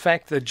didn't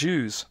affect the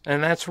Jews,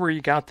 and that's where you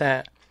got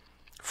that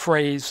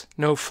phrase,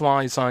 no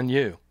flies on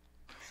you.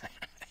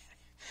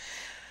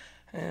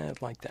 I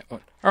like that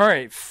one. All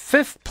right,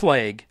 fifth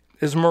plague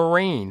is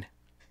murrain.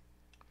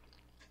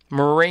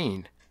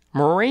 Murrain.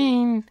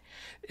 Murrain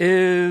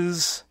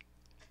is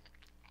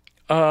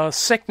a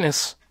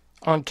sickness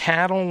on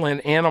cattle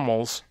and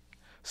animals.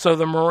 So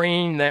the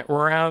murrain that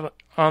were out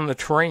on the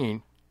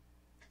train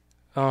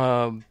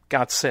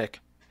got sick.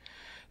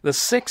 The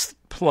sixth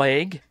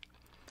plague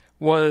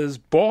was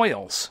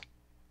boils.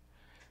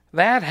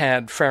 That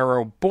had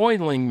Pharaoh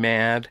boiling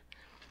mad.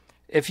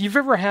 If you've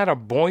ever had a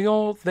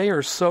boil, they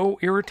are so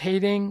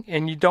irritating,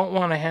 and you don't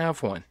want to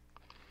have one.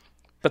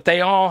 But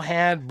they all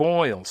had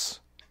boils.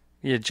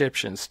 The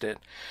Egyptians did.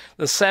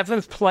 The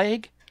seventh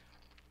plague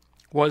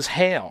was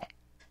hail.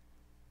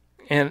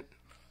 And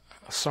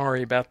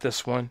sorry about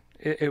this one.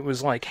 It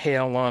was like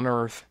hail on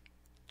earth,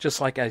 just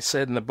like I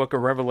said in the book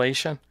of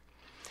Revelation.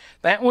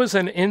 That was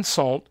an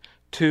insult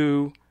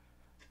to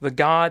the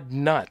god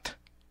Nut.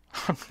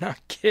 I'm not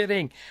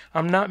kidding.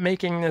 I'm not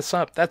making this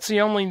up. That's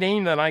the only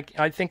name that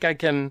I think I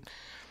can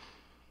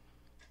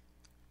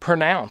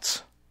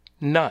pronounce.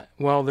 Nut.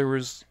 Well, there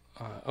was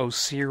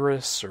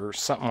Osiris or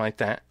something like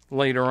that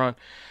later on.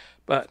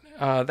 But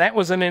that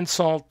was an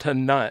insult to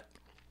Nut.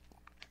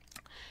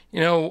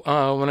 You know,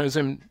 when I was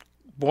in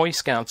Boy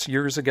Scouts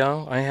years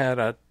ago, I had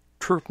a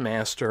troop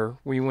master.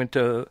 We went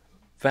to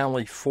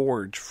Valley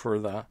Forge for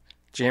the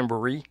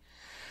jamboree.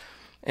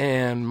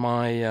 And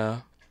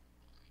my...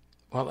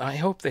 well, I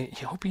hope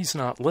he's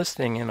not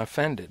listening and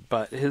offended,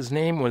 but his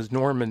name was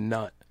Norman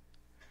Nutt.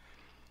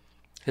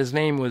 His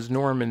name was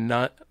Norman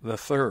Nutt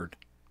III.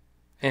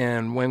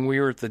 And when we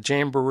were at the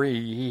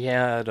jamboree, he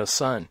had a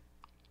son,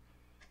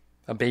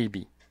 a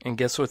baby. And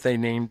guess what they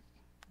named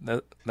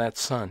that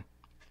son?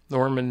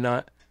 Norman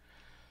Nutt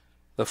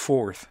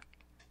IV.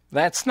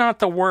 That's not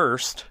the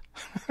worst.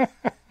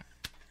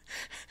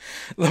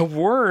 The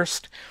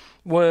worst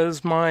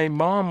was my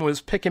mom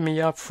was picking me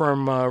up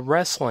from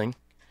wrestling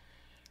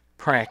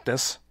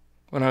practice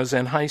when I was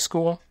in high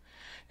school,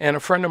 and a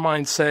friend of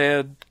mine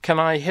said, "Can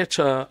I hitch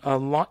a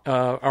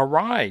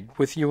ride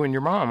with you and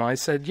your mom?" I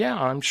said,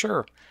 "Yeah, I'm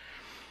sure."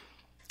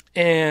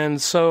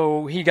 And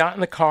so he got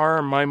in the car,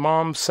 and my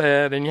mom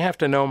said, and you have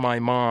to know my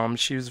mom,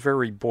 she was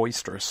very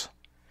boisterous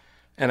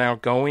and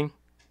outgoing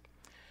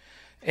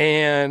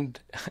and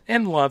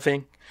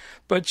loving,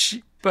 but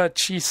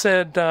she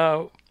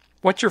said,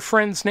 "What's your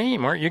friend's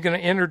name? Aren't you going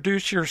to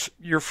introduce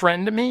your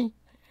friend to me?"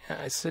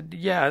 I said,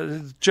 "Yeah,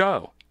 it's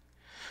Joe."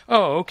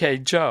 "Oh, okay,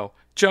 Joe.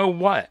 Joe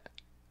what?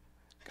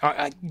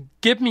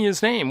 Give me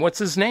his name. What's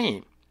his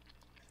name?"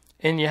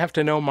 And you have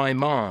to know my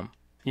mom.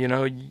 You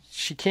know,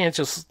 she can't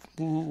just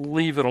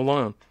leave it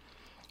alone.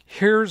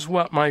 Here's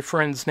what my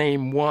friend's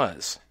name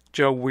was.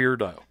 Joe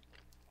Weirdo.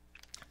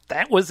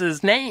 That was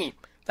his name.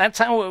 That's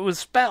how it was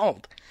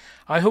spelled.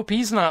 I hope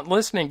he's not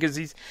listening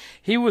because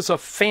he was a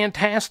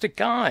fantastic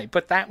guy,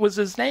 but that was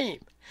his name.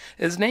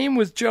 His name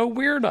was Joe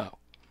Weirdo.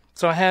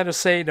 So I had to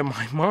say to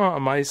my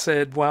mom, I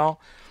said, "Well,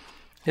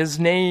 his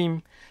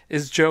name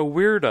is Joe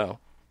Weirdo."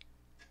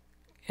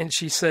 And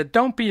she said,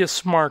 "Don't be a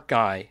smart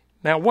guy.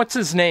 Now, what's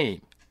his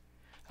name?"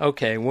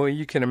 Okay, well,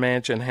 you can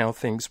imagine how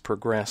things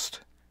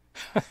progressed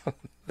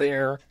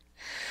there.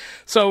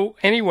 So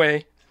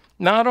anyway,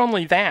 not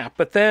only that,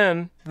 but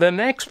then the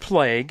next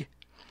plague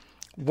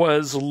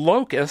was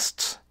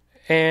locusts,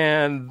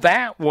 and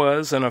that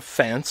was an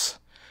offense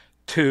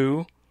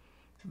to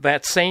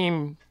that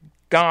same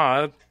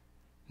god,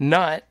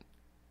 Nut,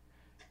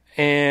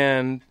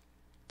 and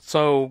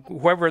so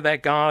whoever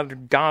that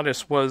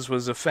goddess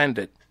was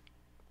offended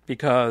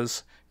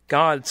because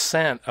God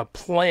sent a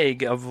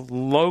plague of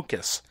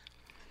locusts.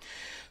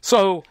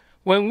 So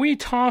when we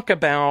talk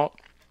about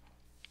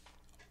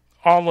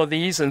all of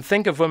these and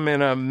think of them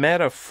in a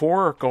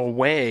metaphorical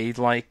way,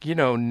 like,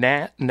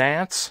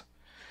 gnats,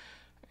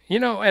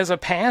 as a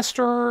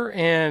pastor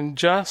and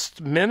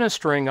just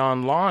ministering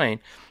online,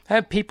 I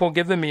have people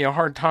giving me a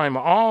hard time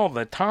all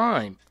the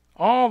time.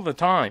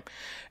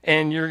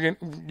 And you're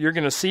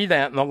going to see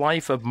that in the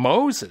life of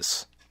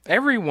Moses.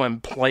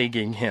 Everyone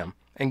plaguing him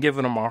and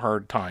giving him a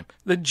hard time.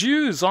 The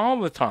Jews all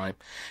the time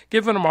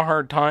giving him a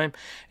hard time.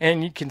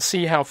 And you can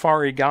see how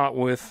far he got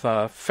with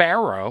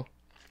Pharaoh.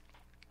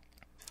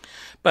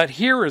 But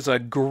here is a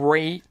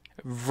great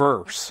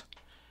verse.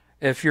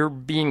 If you're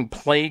being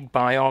plagued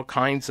by all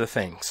kinds of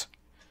things.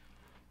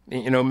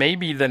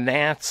 Maybe the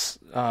gnats,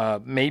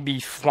 maybe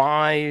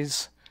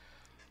flies,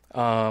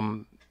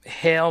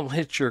 hail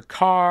hit your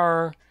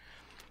car,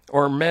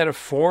 or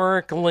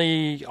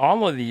metaphorically,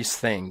 all of these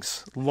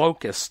things,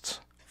 locusts,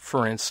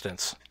 for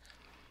instance.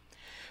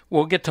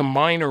 We'll get to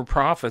minor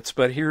prophets,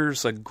 but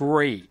here's a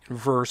great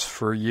verse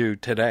for you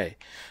today.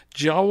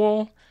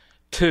 Joel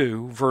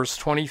 2, verse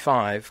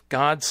 25,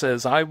 God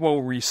says, "I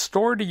will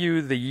restore to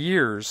you the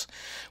years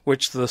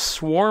which the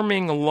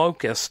swarming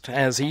locust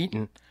has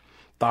eaten,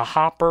 the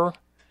hopper,"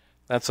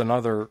 that's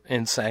another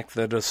insect,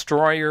 "the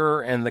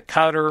destroyer and the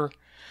cutter,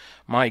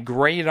 my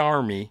great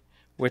army,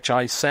 which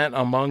I sent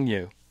among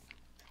you."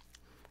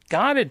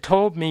 God had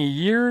told me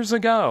years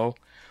ago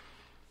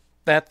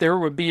that there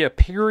would be a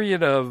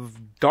period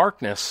of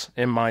darkness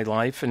in my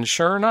life, and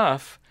sure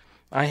enough,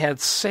 I had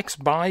 6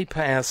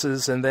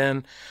 bypasses, and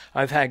then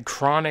I've had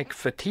chronic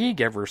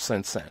fatigue ever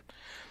since then.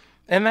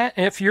 And that,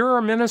 if you're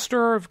a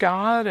minister of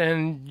God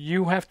and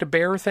you have to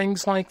bear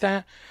things like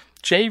that,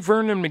 J.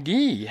 Vernon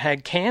McGee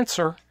had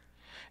cancer,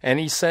 and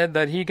he said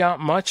that he got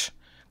much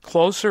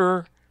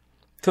closer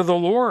to the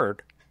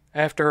Lord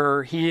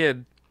after he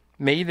had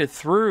made it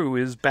through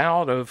his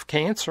bout of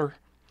cancer.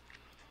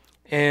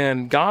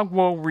 And God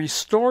will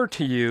restore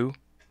to you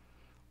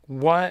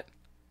what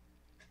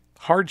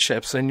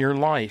hardships in your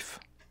life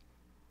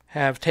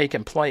have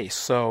taken place.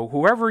 So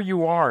whoever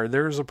you are,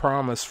 there's a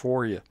promise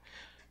for you.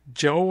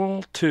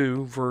 Joel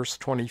 2, verse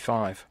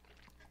 25.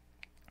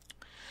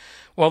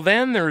 Well,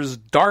 then there's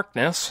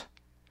darkness.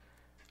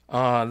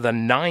 the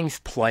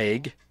ninth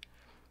plague.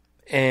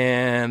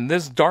 And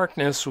this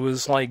darkness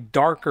was like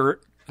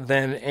darker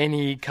than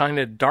any kind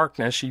of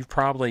darkness you've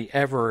probably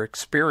ever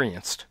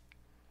experienced.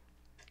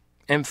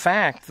 In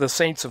fact, the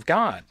saints of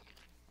God,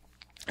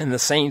 and the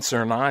saints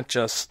are not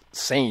just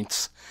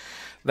saints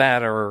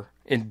that are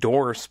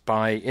endorsed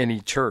by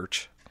any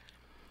church.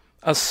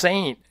 A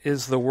saint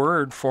is the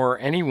word for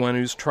anyone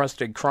who's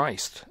trusted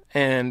Christ.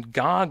 And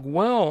God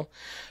will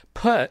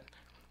put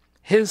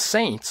his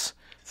saints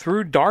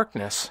through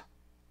darkness,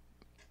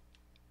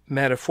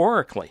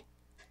 metaphorically.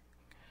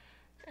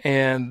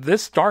 And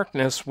this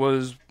darkness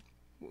was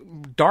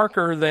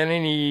darker than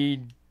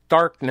any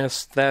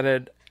darkness that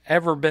had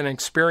ever been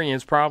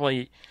experienced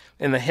probably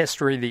in the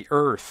history of the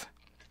earth.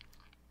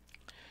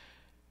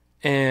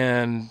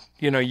 And,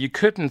 you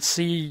couldn't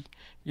see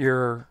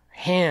your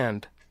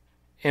hand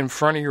in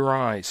front of your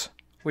eyes,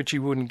 which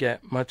you wouldn't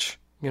get much,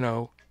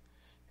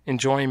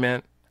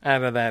 enjoyment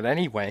out of that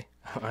anyway.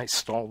 I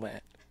stole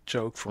that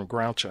joke from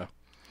Groucho.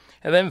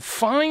 And then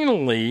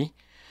finally,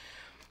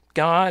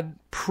 God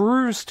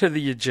proves to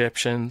the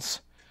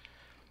Egyptians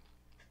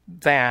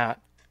that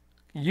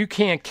you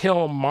can't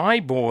kill my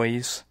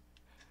boys.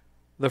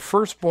 The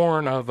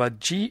firstborn of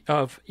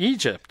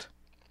Egypt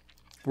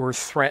were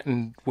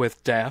threatened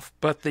with death,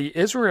 but the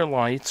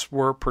Israelites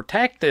were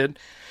protected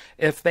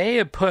if they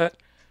had put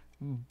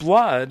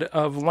blood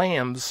of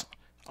lambs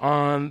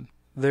on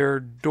their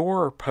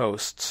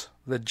doorposts,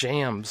 the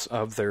jambs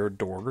of their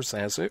doors,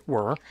 as it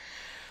were.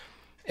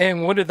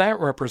 And what did that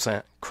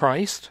represent?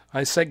 Christ.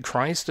 I said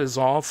Christ is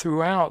all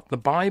throughout the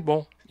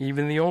Bible,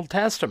 even the Old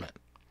Testament.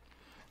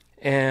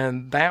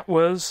 And that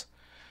was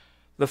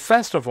the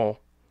festival.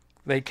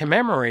 They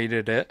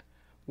commemorated it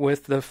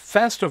with the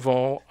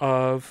festival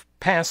of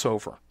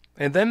Passover.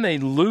 And then they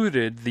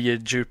looted the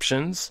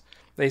Egyptians.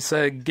 They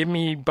said, give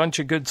me a bunch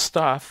of good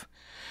stuff.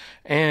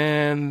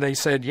 And they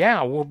said,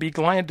 yeah, we'll be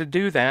glad to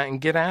do that and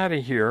get out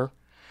of here.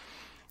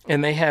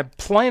 And they had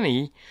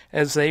plenty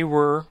as they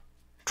were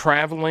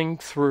traveling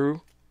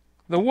through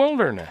the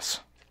wilderness.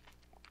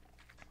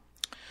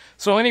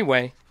 So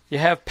anyway, you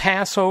have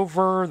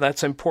Passover.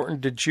 That's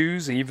important to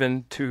Jews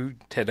even to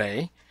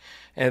today.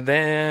 And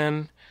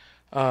then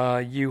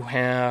you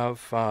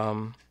have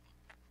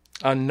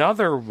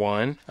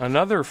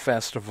another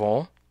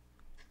festival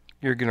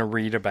you're going to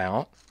read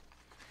about.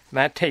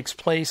 That takes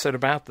place at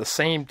about the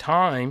same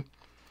time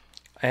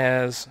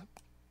as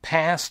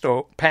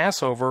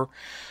Passover,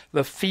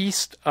 the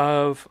Feast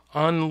of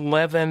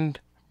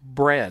Unleavened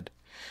Bread.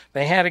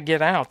 They had to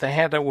get out. They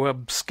had to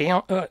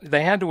abscond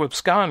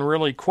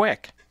really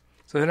quick,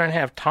 so they don't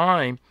have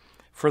time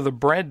for the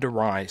bread to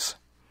rise.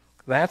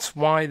 That's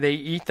why they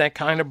eat that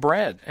kind of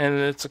bread, and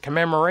it's a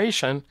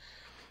commemoration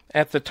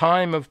at the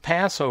time of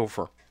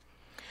Passover,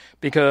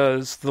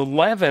 because the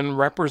leaven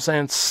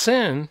represents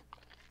sin.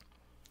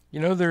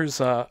 There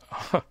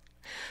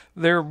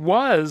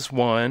was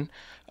one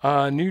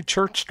new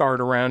church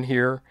start around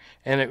here,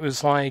 and it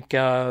was like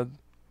the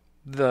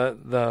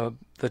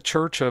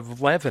church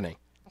of leavening.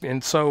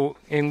 And so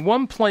in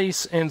one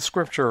place in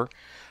Scripture,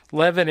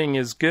 leavening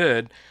is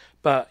good,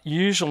 but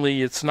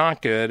usually it's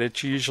not good.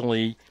 It's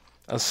usually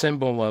a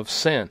symbol of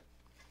sin.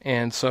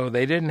 And so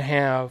they didn't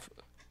have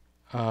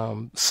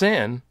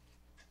sin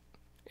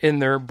in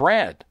their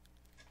bread.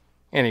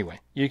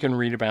 Anyway, you can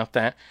read about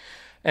that.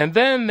 And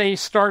then they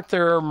start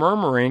their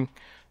murmuring,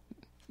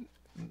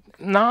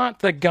 not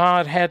that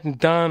God hadn't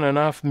done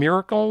enough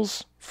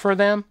miracles for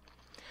them,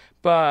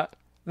 but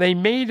they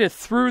made it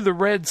through the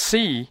Red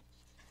Sea,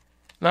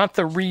 not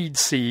the Reed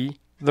Sea,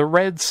 the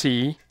Red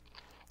Sea.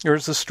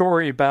 There's a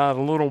story about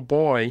a little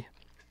boy,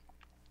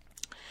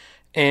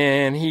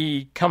 and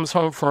he comes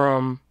home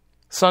from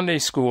Sunday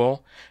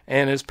school,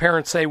 and his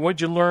parents say,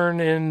 what'd you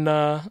learn in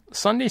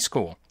Sunday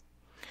school?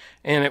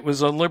 And it was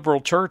a liberal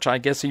church, I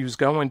guess he was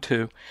going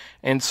to.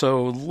 And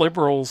so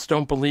liberals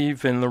don't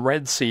believe in the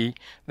Red Sea.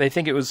 They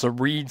think it was the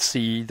Reed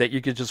Sea, that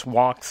you could just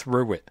walk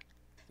through it,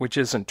 which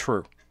isn't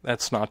true.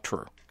 That's not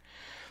true.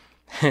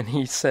 And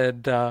he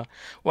said,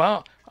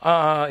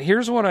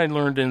 here's what I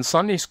learned in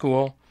Sunday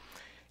school.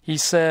 He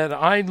said,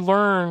 I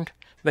learned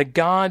that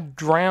God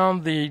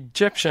drowned the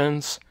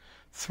Egyptians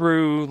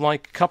through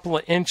like a couple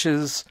of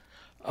inches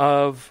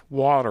of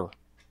water.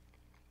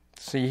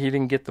 See, he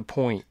didn't get the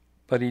point.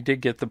 But he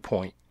did get the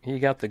point. He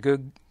got the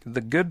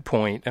good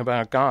point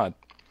about God.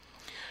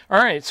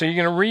 All right, so you're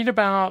going to read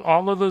about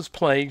all of those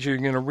plagues. You're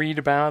going to read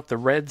about the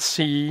Red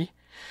Sea.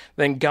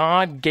 Then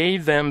God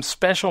gave them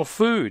special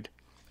food,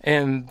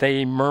 and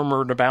they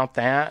murmured about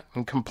that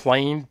and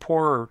complained.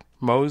 Poor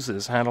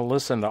Moses had to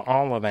listen to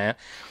all of that.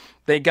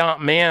 They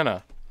got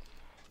manna,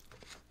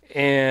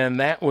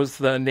 and that was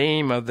the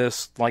name of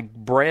this like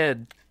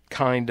bread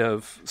kind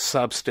of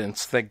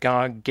substance that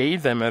God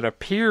gave them. It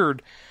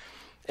appeared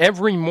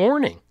every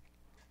morning,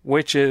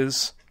 which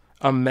is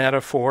a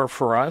metaphor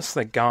for us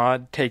that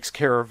God takes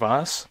care of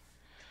us.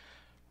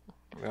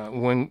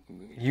 When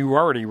you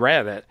already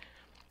read it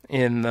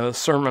in the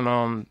Sermon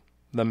on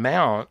the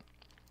Mount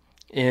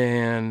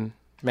in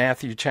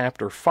Matthew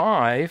chapter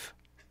 5,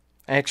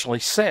 actually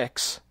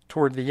 6,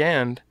 toward the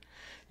end,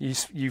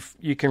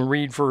 you can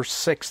read verse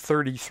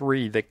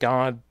 633 that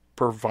God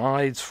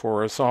provides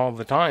for us all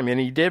the time, and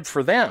he did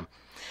for them.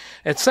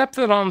 Except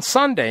that on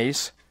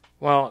Sundays,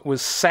 well, it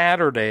was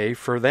Saturday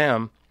for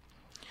them,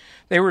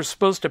 they were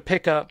supposed to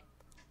pick up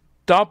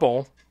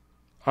double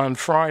on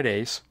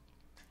Fridays,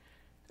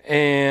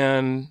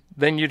 and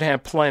then you'd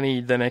have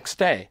plenty the next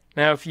day.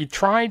 Now, if you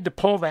tried to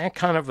pull that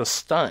kind of a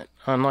stunt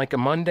on like a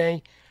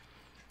Monday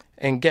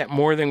and get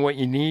more than what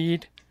you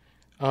need,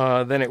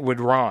 then it would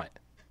rot.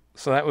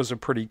 So that was a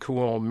pretty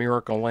cool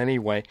miracle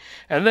anyway.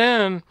 And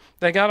then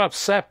they got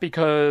upset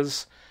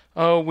because,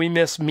 oh, we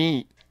miss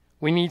meat.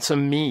 We need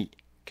some meat.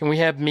 Can we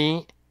have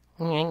meat?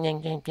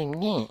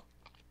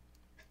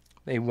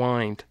 They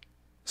whined.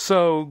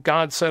 So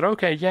God said,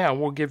 okay, yeah,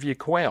 we'll give you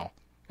quail.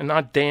 And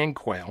not Dan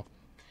Quail.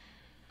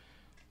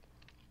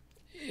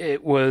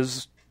 It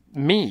was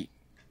meat.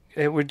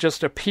 It would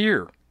just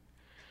appear.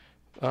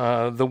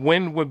 The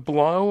wind would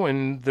blow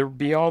and there'd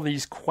be all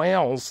these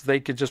quails they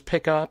could just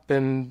pick up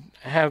and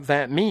have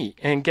that meat.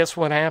 And guess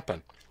what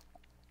happened?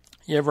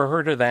 You ever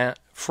heard of that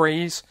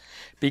phrase?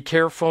 Be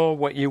careful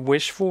what you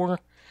wish for?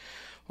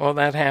 Well,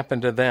 that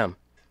happened to them.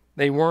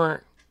 They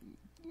weren't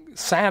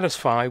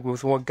satisfied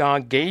with what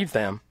God gave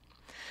them.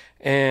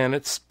 And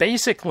it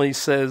basically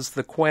says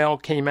the quail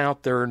came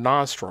out their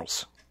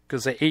nostrils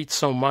because they ate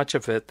so much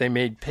of it, they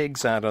made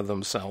pigs out of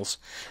themselves.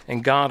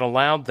 And God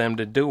allowed them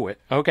to do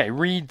it. Okay,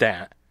 read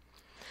that.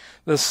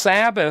 The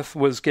Sabbath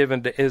was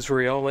given to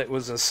Israel. It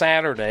was a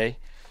Saturday.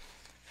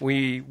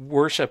 We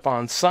worship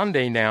on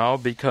Sunday now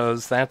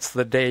because that's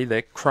the day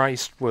that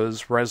Christ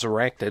was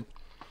resurrected.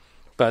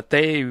 But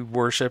they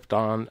worshipped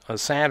on a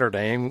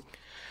Saturday. And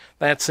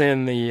that's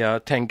in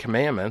the Ten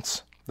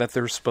Commandments, that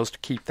they're supposed to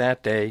keep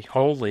that day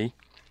holy.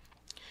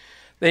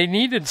 They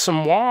needed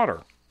some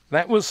water.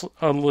 That was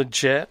a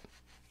legit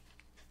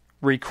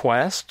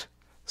request.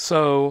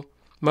 So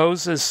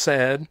Moses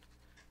said,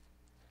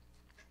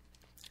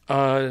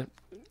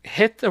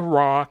 hit a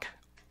rock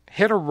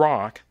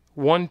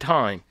one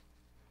time,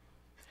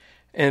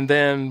 and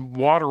then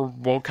water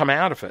will come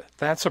out of it.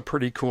 That's a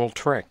pretty cool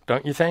trick,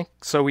 don't you think?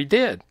 So he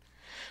did.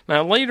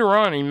 Now later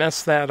on he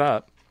messed that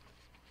up,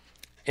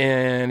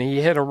 and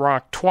he hit a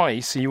rock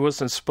twice. He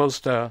wasn't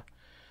supposed to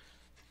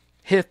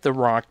hit the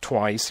rock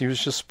twice. He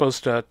was just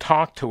supposed to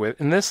talk to it.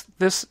 In this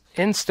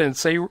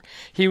instance,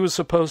 he was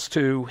supposed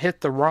to hit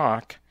the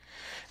rock,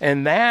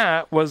 and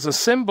that was a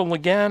symbol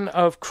again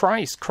of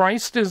Christ.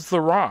 Christ is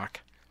the rock.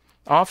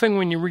 Often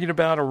when you read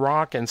about a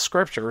rock in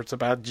Scripture, it's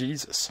about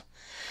Jesus.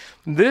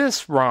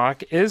 This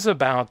rock is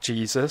about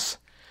Jesus,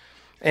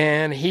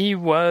 and he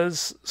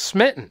was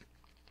smitten.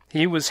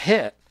 He was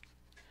hit,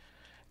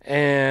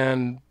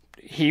 and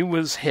he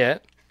was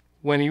hit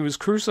when he was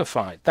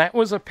crucified. That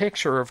was a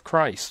picture of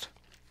Christ.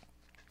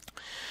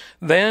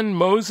 Then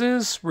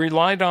Moses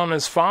relied on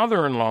his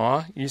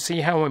father-in-law. You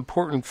see how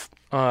important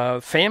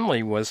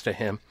family was to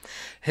him.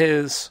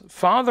 His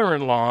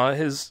father-in-law,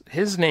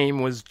 his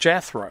name was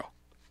Jethro.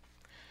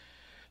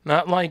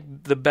 Not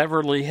like the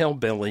Beverly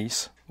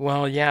Hillbillies.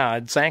 Well, yeah,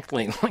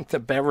 exactly like the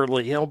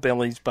Beverly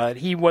Hillbillies, but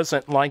he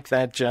wasn't like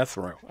that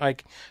Jethro.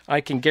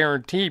 I can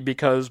guarantee,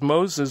 because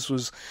Moses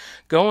was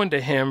going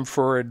to him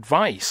for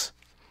advice.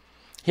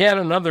 He had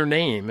another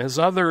name. His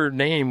other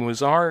name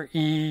was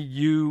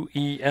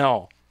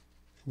Reuel,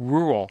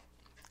 rule,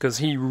 because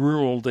he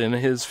ruled in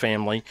his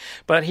family.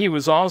 But he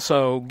was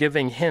also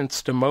giving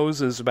hints to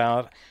Moses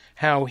about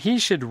how he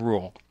should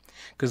rule,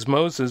 because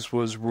Moses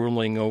was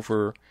ruling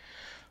over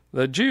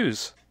the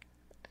Jews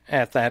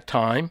at that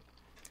time.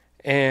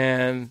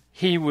 And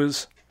he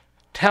was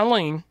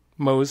telling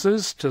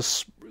Moses to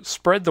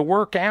spread the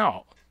work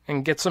out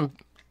and get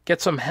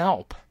some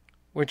help,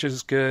 which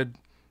is good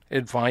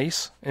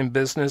advice in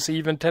business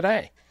even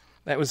today.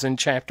 That was in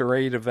chapter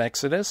 8 of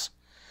Exodus.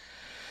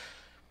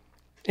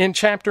 In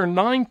chapter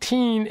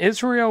 19,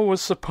 Israel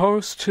was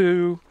supposed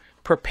to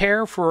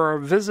prepare for a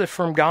visit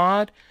from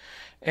God,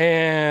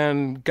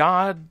 and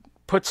God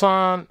puts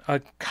on a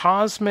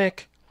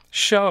cosmic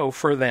show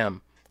for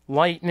them.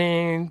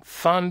 Lightning,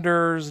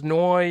 thunders,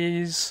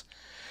 noise,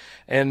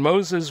 and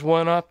Moses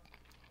went up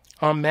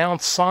on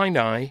Mount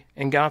Sinai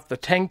and got the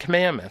 10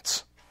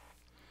 Commandments.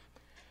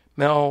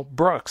 Mel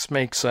Brooks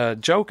makes a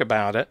joke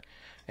about it,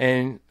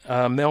 and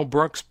Mel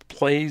Brooks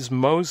plays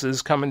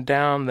Moses coming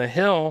down the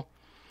hill,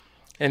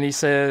 and he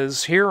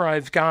says, "Here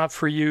I've got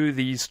for you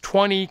these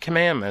 20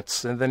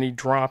 commandments," and then he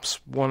drops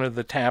one of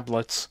the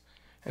tablets,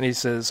 and he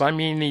says, "I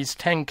mean these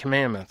 10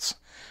 commandments."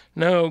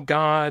 No,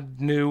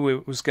 God knew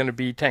it was going to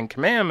be 10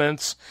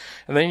 commandments,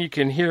 and then you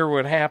can hear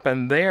what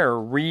happened there.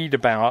 Read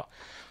about,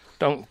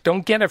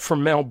 don't get it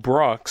from Mel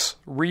Brooks.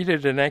 Read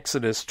it in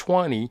Exodus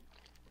 20,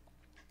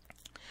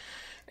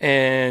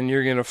 and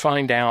you're going to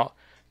find out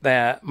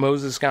that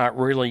Moses got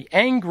really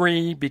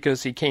angry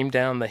because he came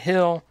down the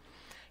hill,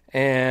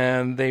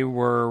 and they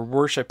were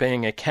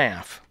worshiping a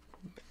calf.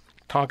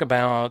 Talk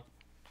about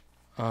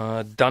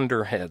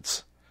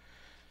dunderheads.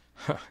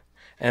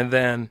 And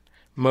then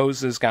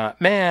Moses got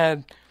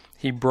mad.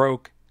 He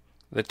broke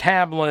the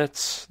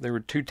tablets. There were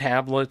 2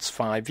 tablets,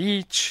 5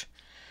 each.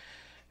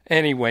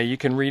 Anyway, you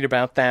can read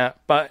about that.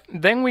 But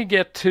then we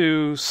get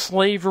to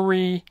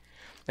slavery,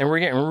 and we're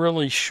getting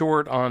really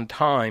short on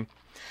time.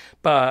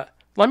 But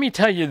let me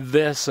tell you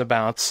this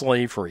about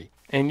slavery.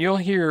 And you'll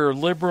hear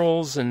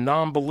liberals and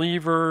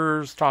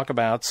non-believers talk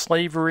about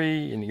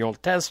slavery in the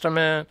Old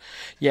Testament.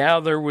 Yeah,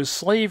 there was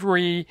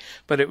slavery,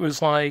 but it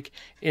was like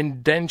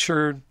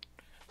indentured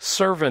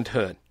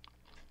servanthood,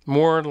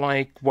 more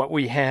like what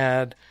we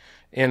had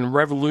in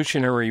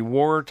Revolutionary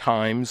War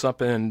times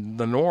up in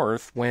the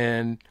North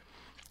when,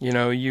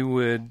 you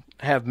would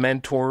have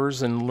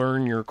mentors and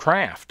learn your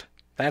craft.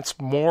 That's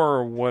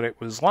more what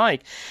it was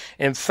like.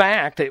 In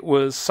fact, it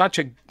was such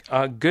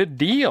a good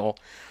deal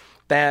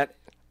that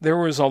there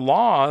was a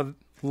law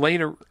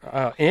later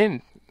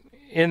in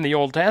the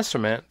Old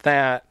Testament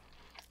that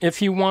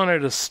if you wanted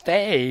to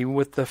stay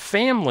with the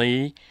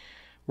family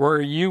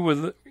where you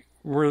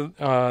were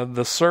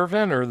the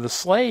servant or the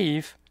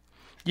slave,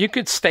 you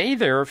could stay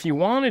there if you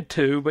wanted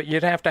to, but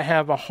you'd have to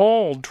have a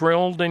hole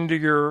drilled into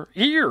your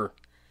ear.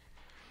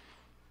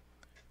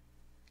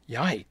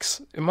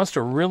 Yikes. It must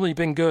have really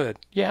been good.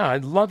 Yeah, I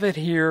love it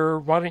here.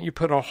 Why don't you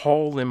put a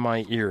hole in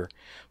my ear?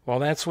 Well,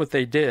 that's what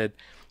they did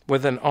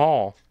with an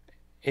awl.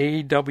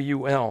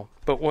 A-W-L.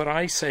 But what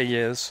I say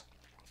is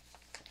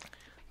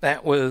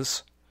that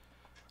was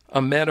a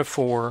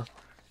metaphor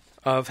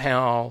of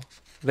how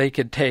they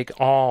could take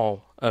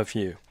all of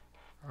you.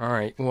 All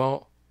right,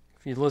 well,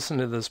 if you listen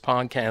to this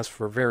podcast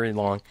for very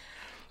long,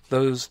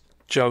 those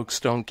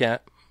jokes don't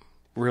get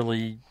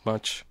really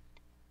much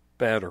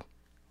better.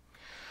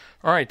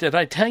 All right, did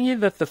I tell you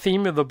that the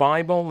theme of the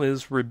Bible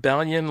is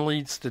rebellion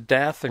leads to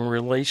death and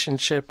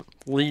relationship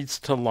leads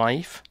to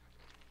life?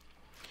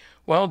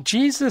 Well,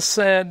 Jesus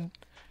said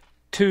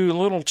to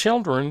little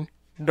children,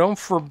 don't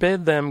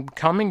forbid them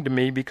coming to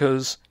me,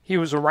 because he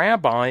was a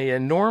rabbi,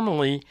 and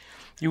normally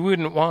you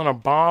wouldn't want to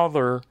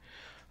bother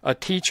a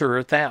teacher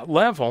at that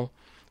level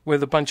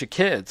with a bunch of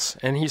kids.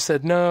 And he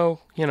said,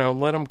 no,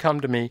 let them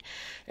come to me.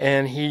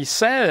 And he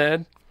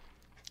said,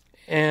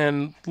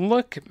 and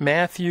look,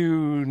 Matthew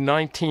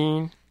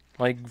 19,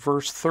 like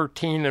verse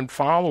 13 and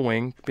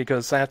following,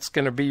 because that's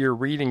going to be your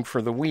reading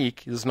for the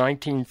week, is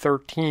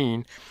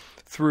 19:13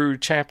 through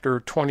chapter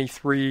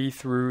 23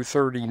 through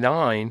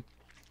 39.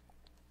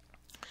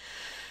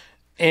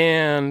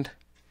 And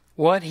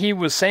what he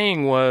was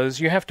saying was,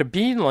 you have to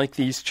be like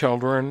these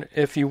children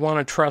if you want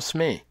to trust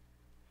me.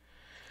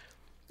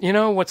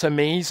 What's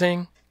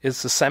amazing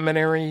is the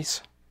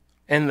seminaries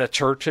and the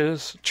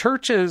churches.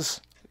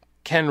 Churches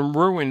can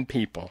ruin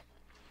people.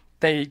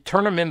 They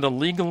turn them into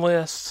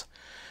legalists.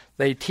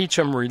 They teach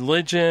them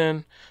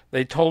religion.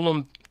 They tell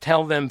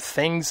them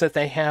things that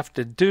they have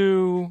to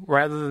do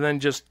rather than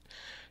just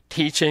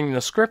teaching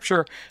the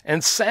scripture.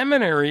 And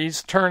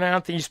seminaries turn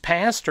out these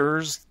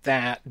pastors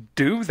that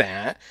do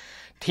that,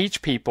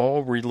 teach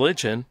people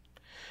religion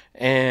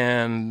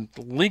and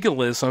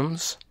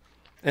legalisms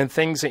and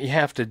things that you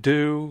have to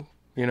do,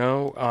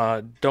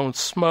 don't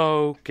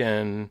smoke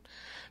and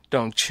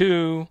don't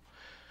chew,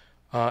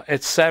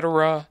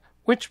 etc.,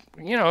 which,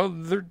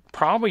 they're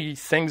probably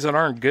things that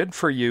aren't good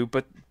for you,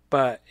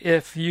 but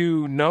if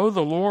you know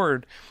the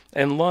Lord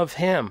and love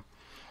him,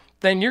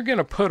 then you're going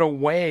to put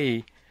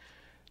away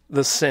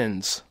the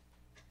sins.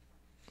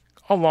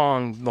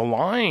 Along the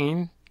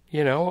line,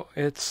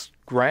 it's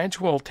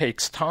gradual,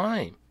 takes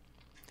time.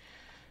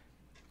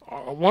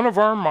 One of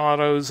our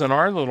mottos in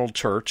our little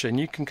church, and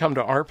you can come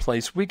to our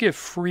place, we give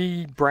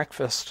free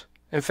breakfast.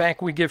 In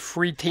fact, we give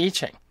free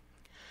teaching.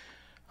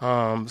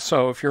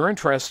 So if you're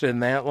interested in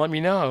that, let me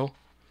know.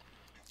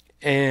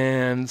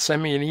 And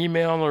send me an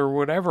email or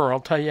whatever. I'll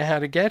tell you how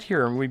to get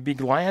here, and we'd be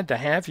glad to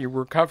have you.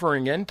 We're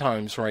covering end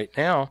times right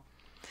now.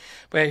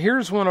 But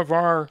here's one of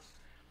our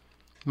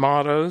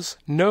mottos: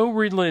 no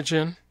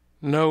religion,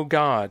 no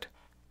God.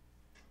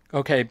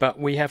 Okay, but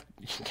you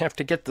have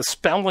to get the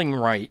spelling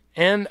right.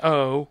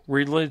 N-O,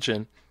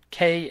 religion,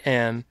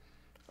 K-N-O-W,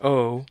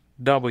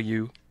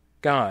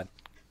 God.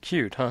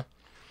 Cute, huh?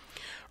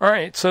 All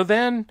right, so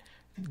then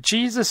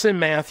Jesus in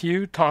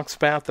Matthew talks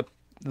about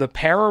the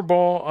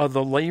parable of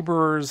the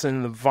laborers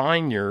in the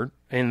vineyard,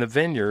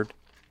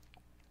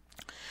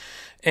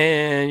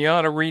 and you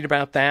ought to read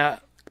about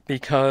that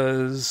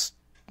because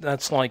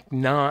that's like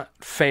not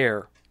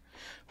fair.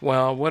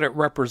 Well, what it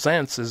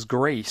represents is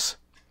grace.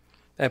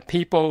 That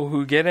people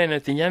who get in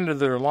at the end of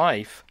their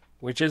life,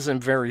 which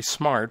isn't very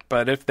smart,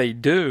 but if they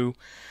do,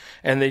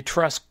 and they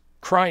trust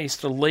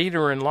Christ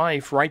later in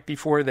life, right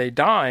before they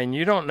die, and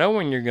you don't know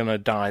when you're going to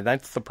die,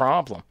 that's the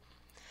problem.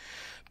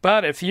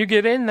 But if you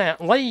get in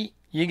that late,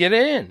 you get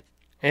in,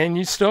 and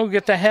you still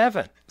get to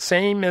heaven.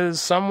 Same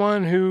as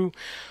someone who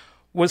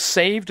was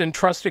saved and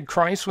trusted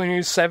Christ when he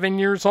was 7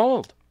 years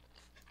old.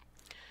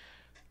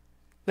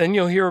 Then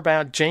you'll hear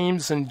about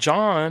James and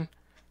John,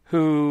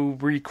 who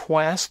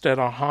request at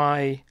a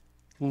high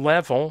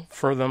level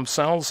for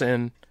themselves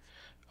in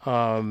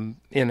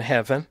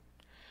heaven.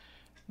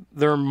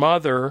 Their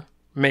mother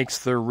makes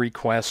their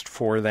request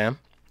for them.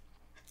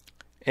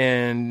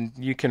 And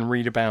you can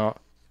read about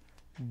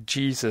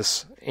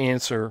Jesus'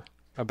 answer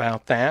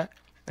about that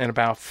and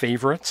about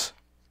favorites.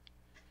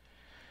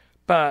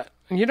 But,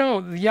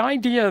 the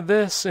idea of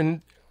this,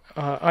 and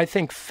I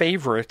think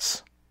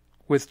favorites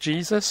with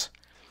Jesus,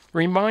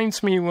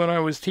 reminds me when I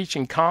was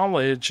teaching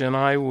college and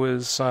I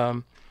was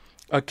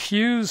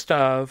accused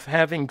of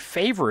having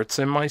favorites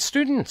in my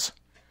students.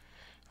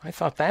 I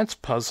thought that's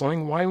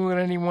puzzling. Why would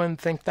anyone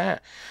think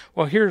that?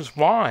 Well, here's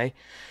why.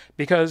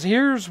 Because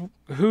here's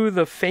who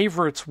the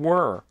favorites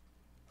were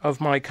of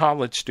my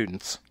college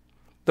students.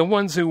 The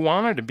ones who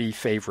wanted to be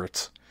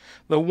favorites.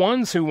 The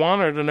ones who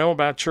wanted to know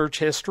about church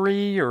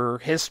history or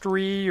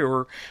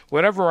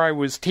whatever I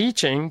was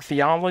teaching,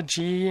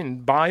 theology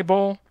and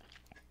Bible.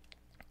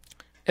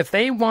 If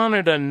they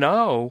wanted to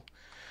know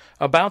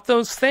about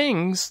those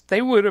things,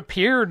 they would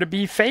appear to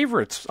be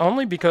favorites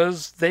only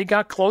because they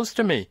got close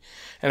to me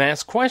and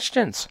asked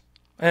questions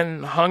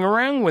and hung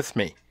around with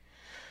me.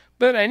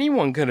 But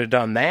anyone could have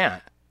done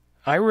that.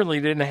 I really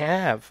didn't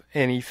have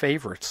any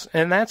favorites.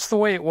 And that's the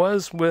way it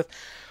was with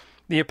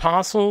the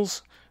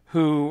apostles,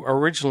 who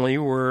originally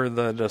were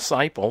the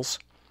disciples.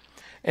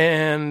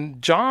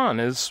 And John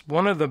is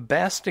one of the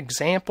best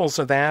examples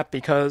of that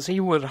because he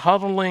would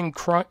huddle in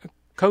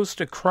close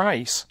to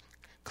Christ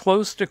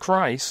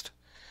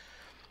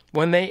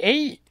when they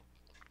ate.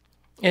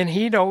 And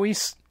he'd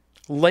always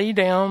lay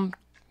down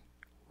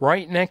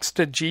right next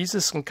to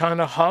Jesus and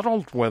kind of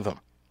huddled with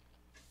him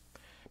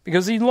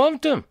because he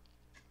loved him.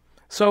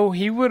 So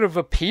he would have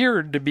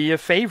appeared to be a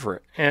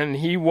favorite, and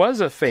he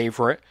was a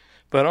favorite,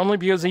 but only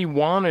because he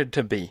wanted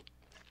to be.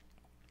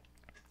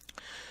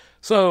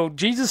 So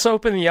Jesus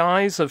opened the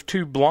eyes of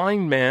 2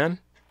 blind men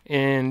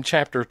in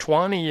chapter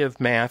 20 of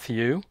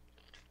Matthew.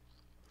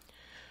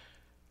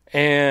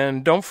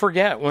 And don't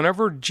forget,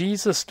 whenever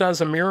Jesus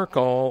does a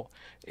miracle,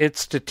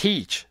 it's to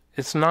teach.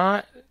 It's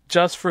not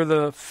just for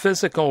the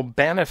physical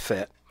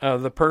benefit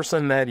of the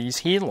person that he's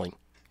healing.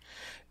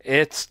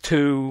 It's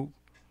to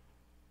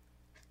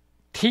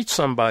teach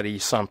somebody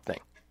something.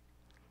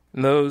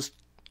 And those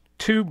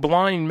 2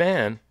 blind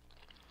men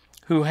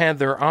who had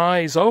their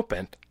eyes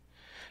opened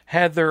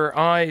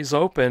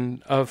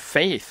of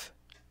faith.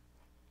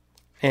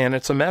 And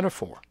it's a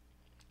metaphor.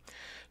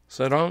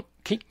 So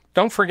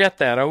don't forget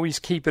that. Always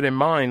keep it in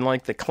mind,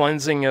 like the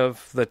cleansing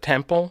of the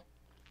temple.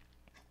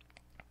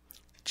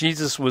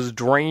 Jesus was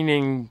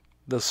draining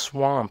the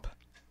swamp.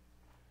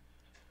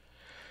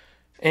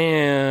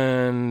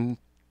 And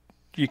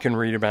you can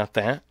read about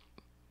that.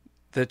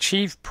 The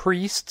chief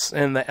priests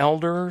and the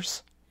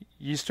elders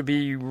used to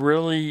be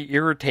really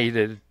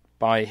irritated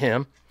by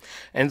him.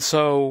 And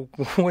so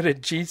what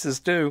did Jesus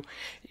do?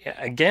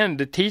 Again,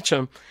 to teach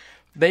them,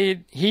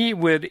 he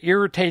would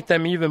irritate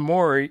them even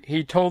more.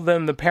 He told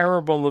them the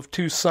parable of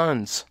 2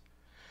 sons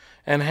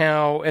and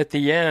how at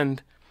the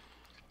end,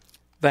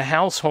 the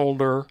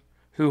householder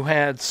who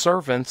had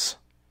servants,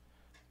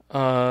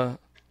 the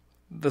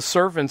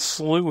servants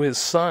slew his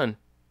son.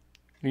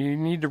 You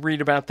need to read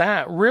about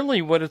that.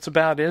 Really what it's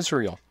about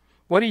Israel.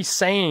 What he's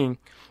saying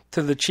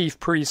to the chief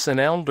priests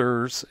and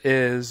elders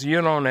is, you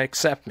don't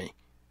accept me.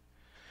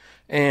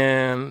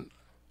 And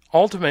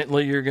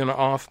ultimately you're going to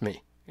off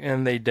me.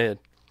 And they did.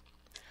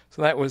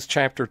 So that was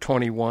chapter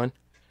 21.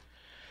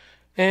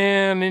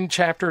 And in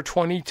chapter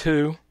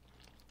 22,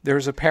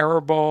 there's a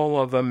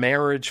parable of a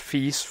marriage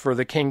feast for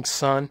the king's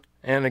son.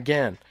 And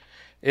again,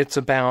 it's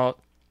about,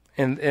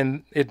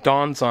 and it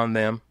dawns on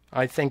them.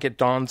 I think it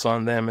dawns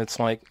on them. It's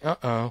like,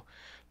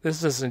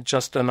 this isn't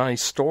just a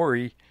nice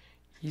story.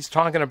 He's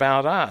talking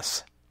about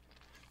us.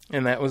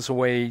 And that was the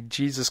way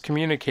Jesus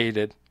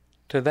communicated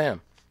to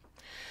them.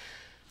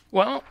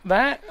 Well,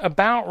 that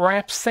about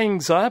wraps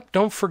things up.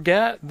 Don't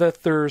forget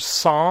that there's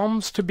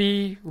Psalms to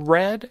be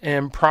read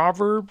and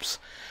Proverbs.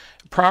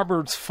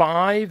 Proverbs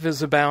 5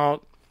 is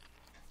about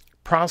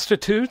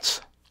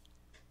prostitutes.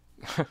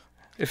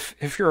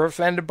 If you're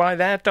offended by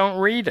that, don't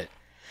read it.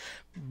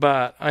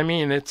 But, I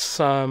mean, it's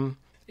in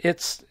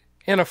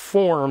a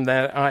form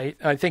that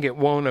I think it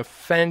won't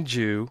offend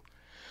you.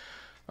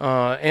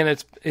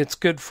 And it's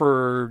good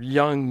for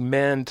young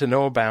men to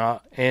know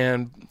about,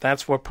 and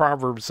that's what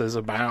Proverbs is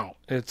about.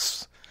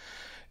 It's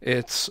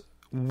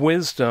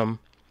wisdom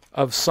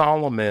of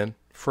Solomon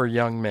for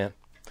young men.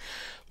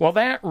 Well,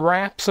 that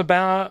wraps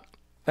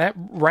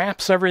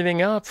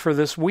everything up for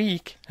this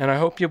week, and I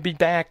hope you'll be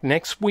back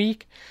next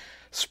week.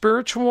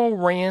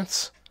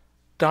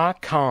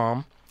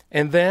 spiritualrants.com,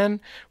 and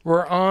then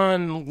we're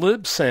on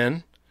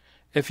Libsyn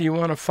if you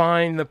want to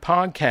find the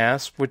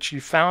podcast, which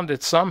you found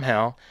it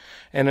somehow.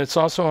 And it's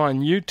also on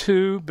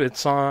YouTube,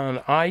 it's on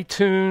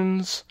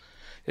iTunes,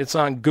 it's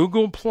on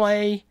Google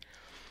Play,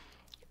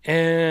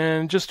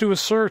 and just do a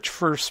search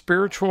for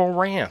Spiritual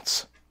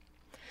Rants.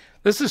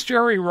 This is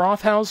Jerry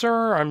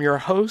Rothhauser. I'm your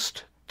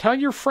host. Tell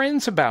your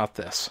friends about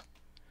this.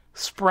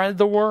 Spread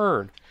the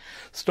word.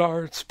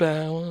 Start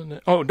spelling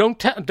it. Oh,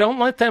 don't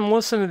let them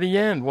listen to the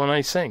end when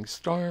I sing.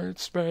 Start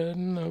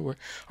spreading the word.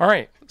 All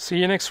right, see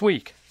you next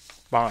week.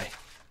 Bye.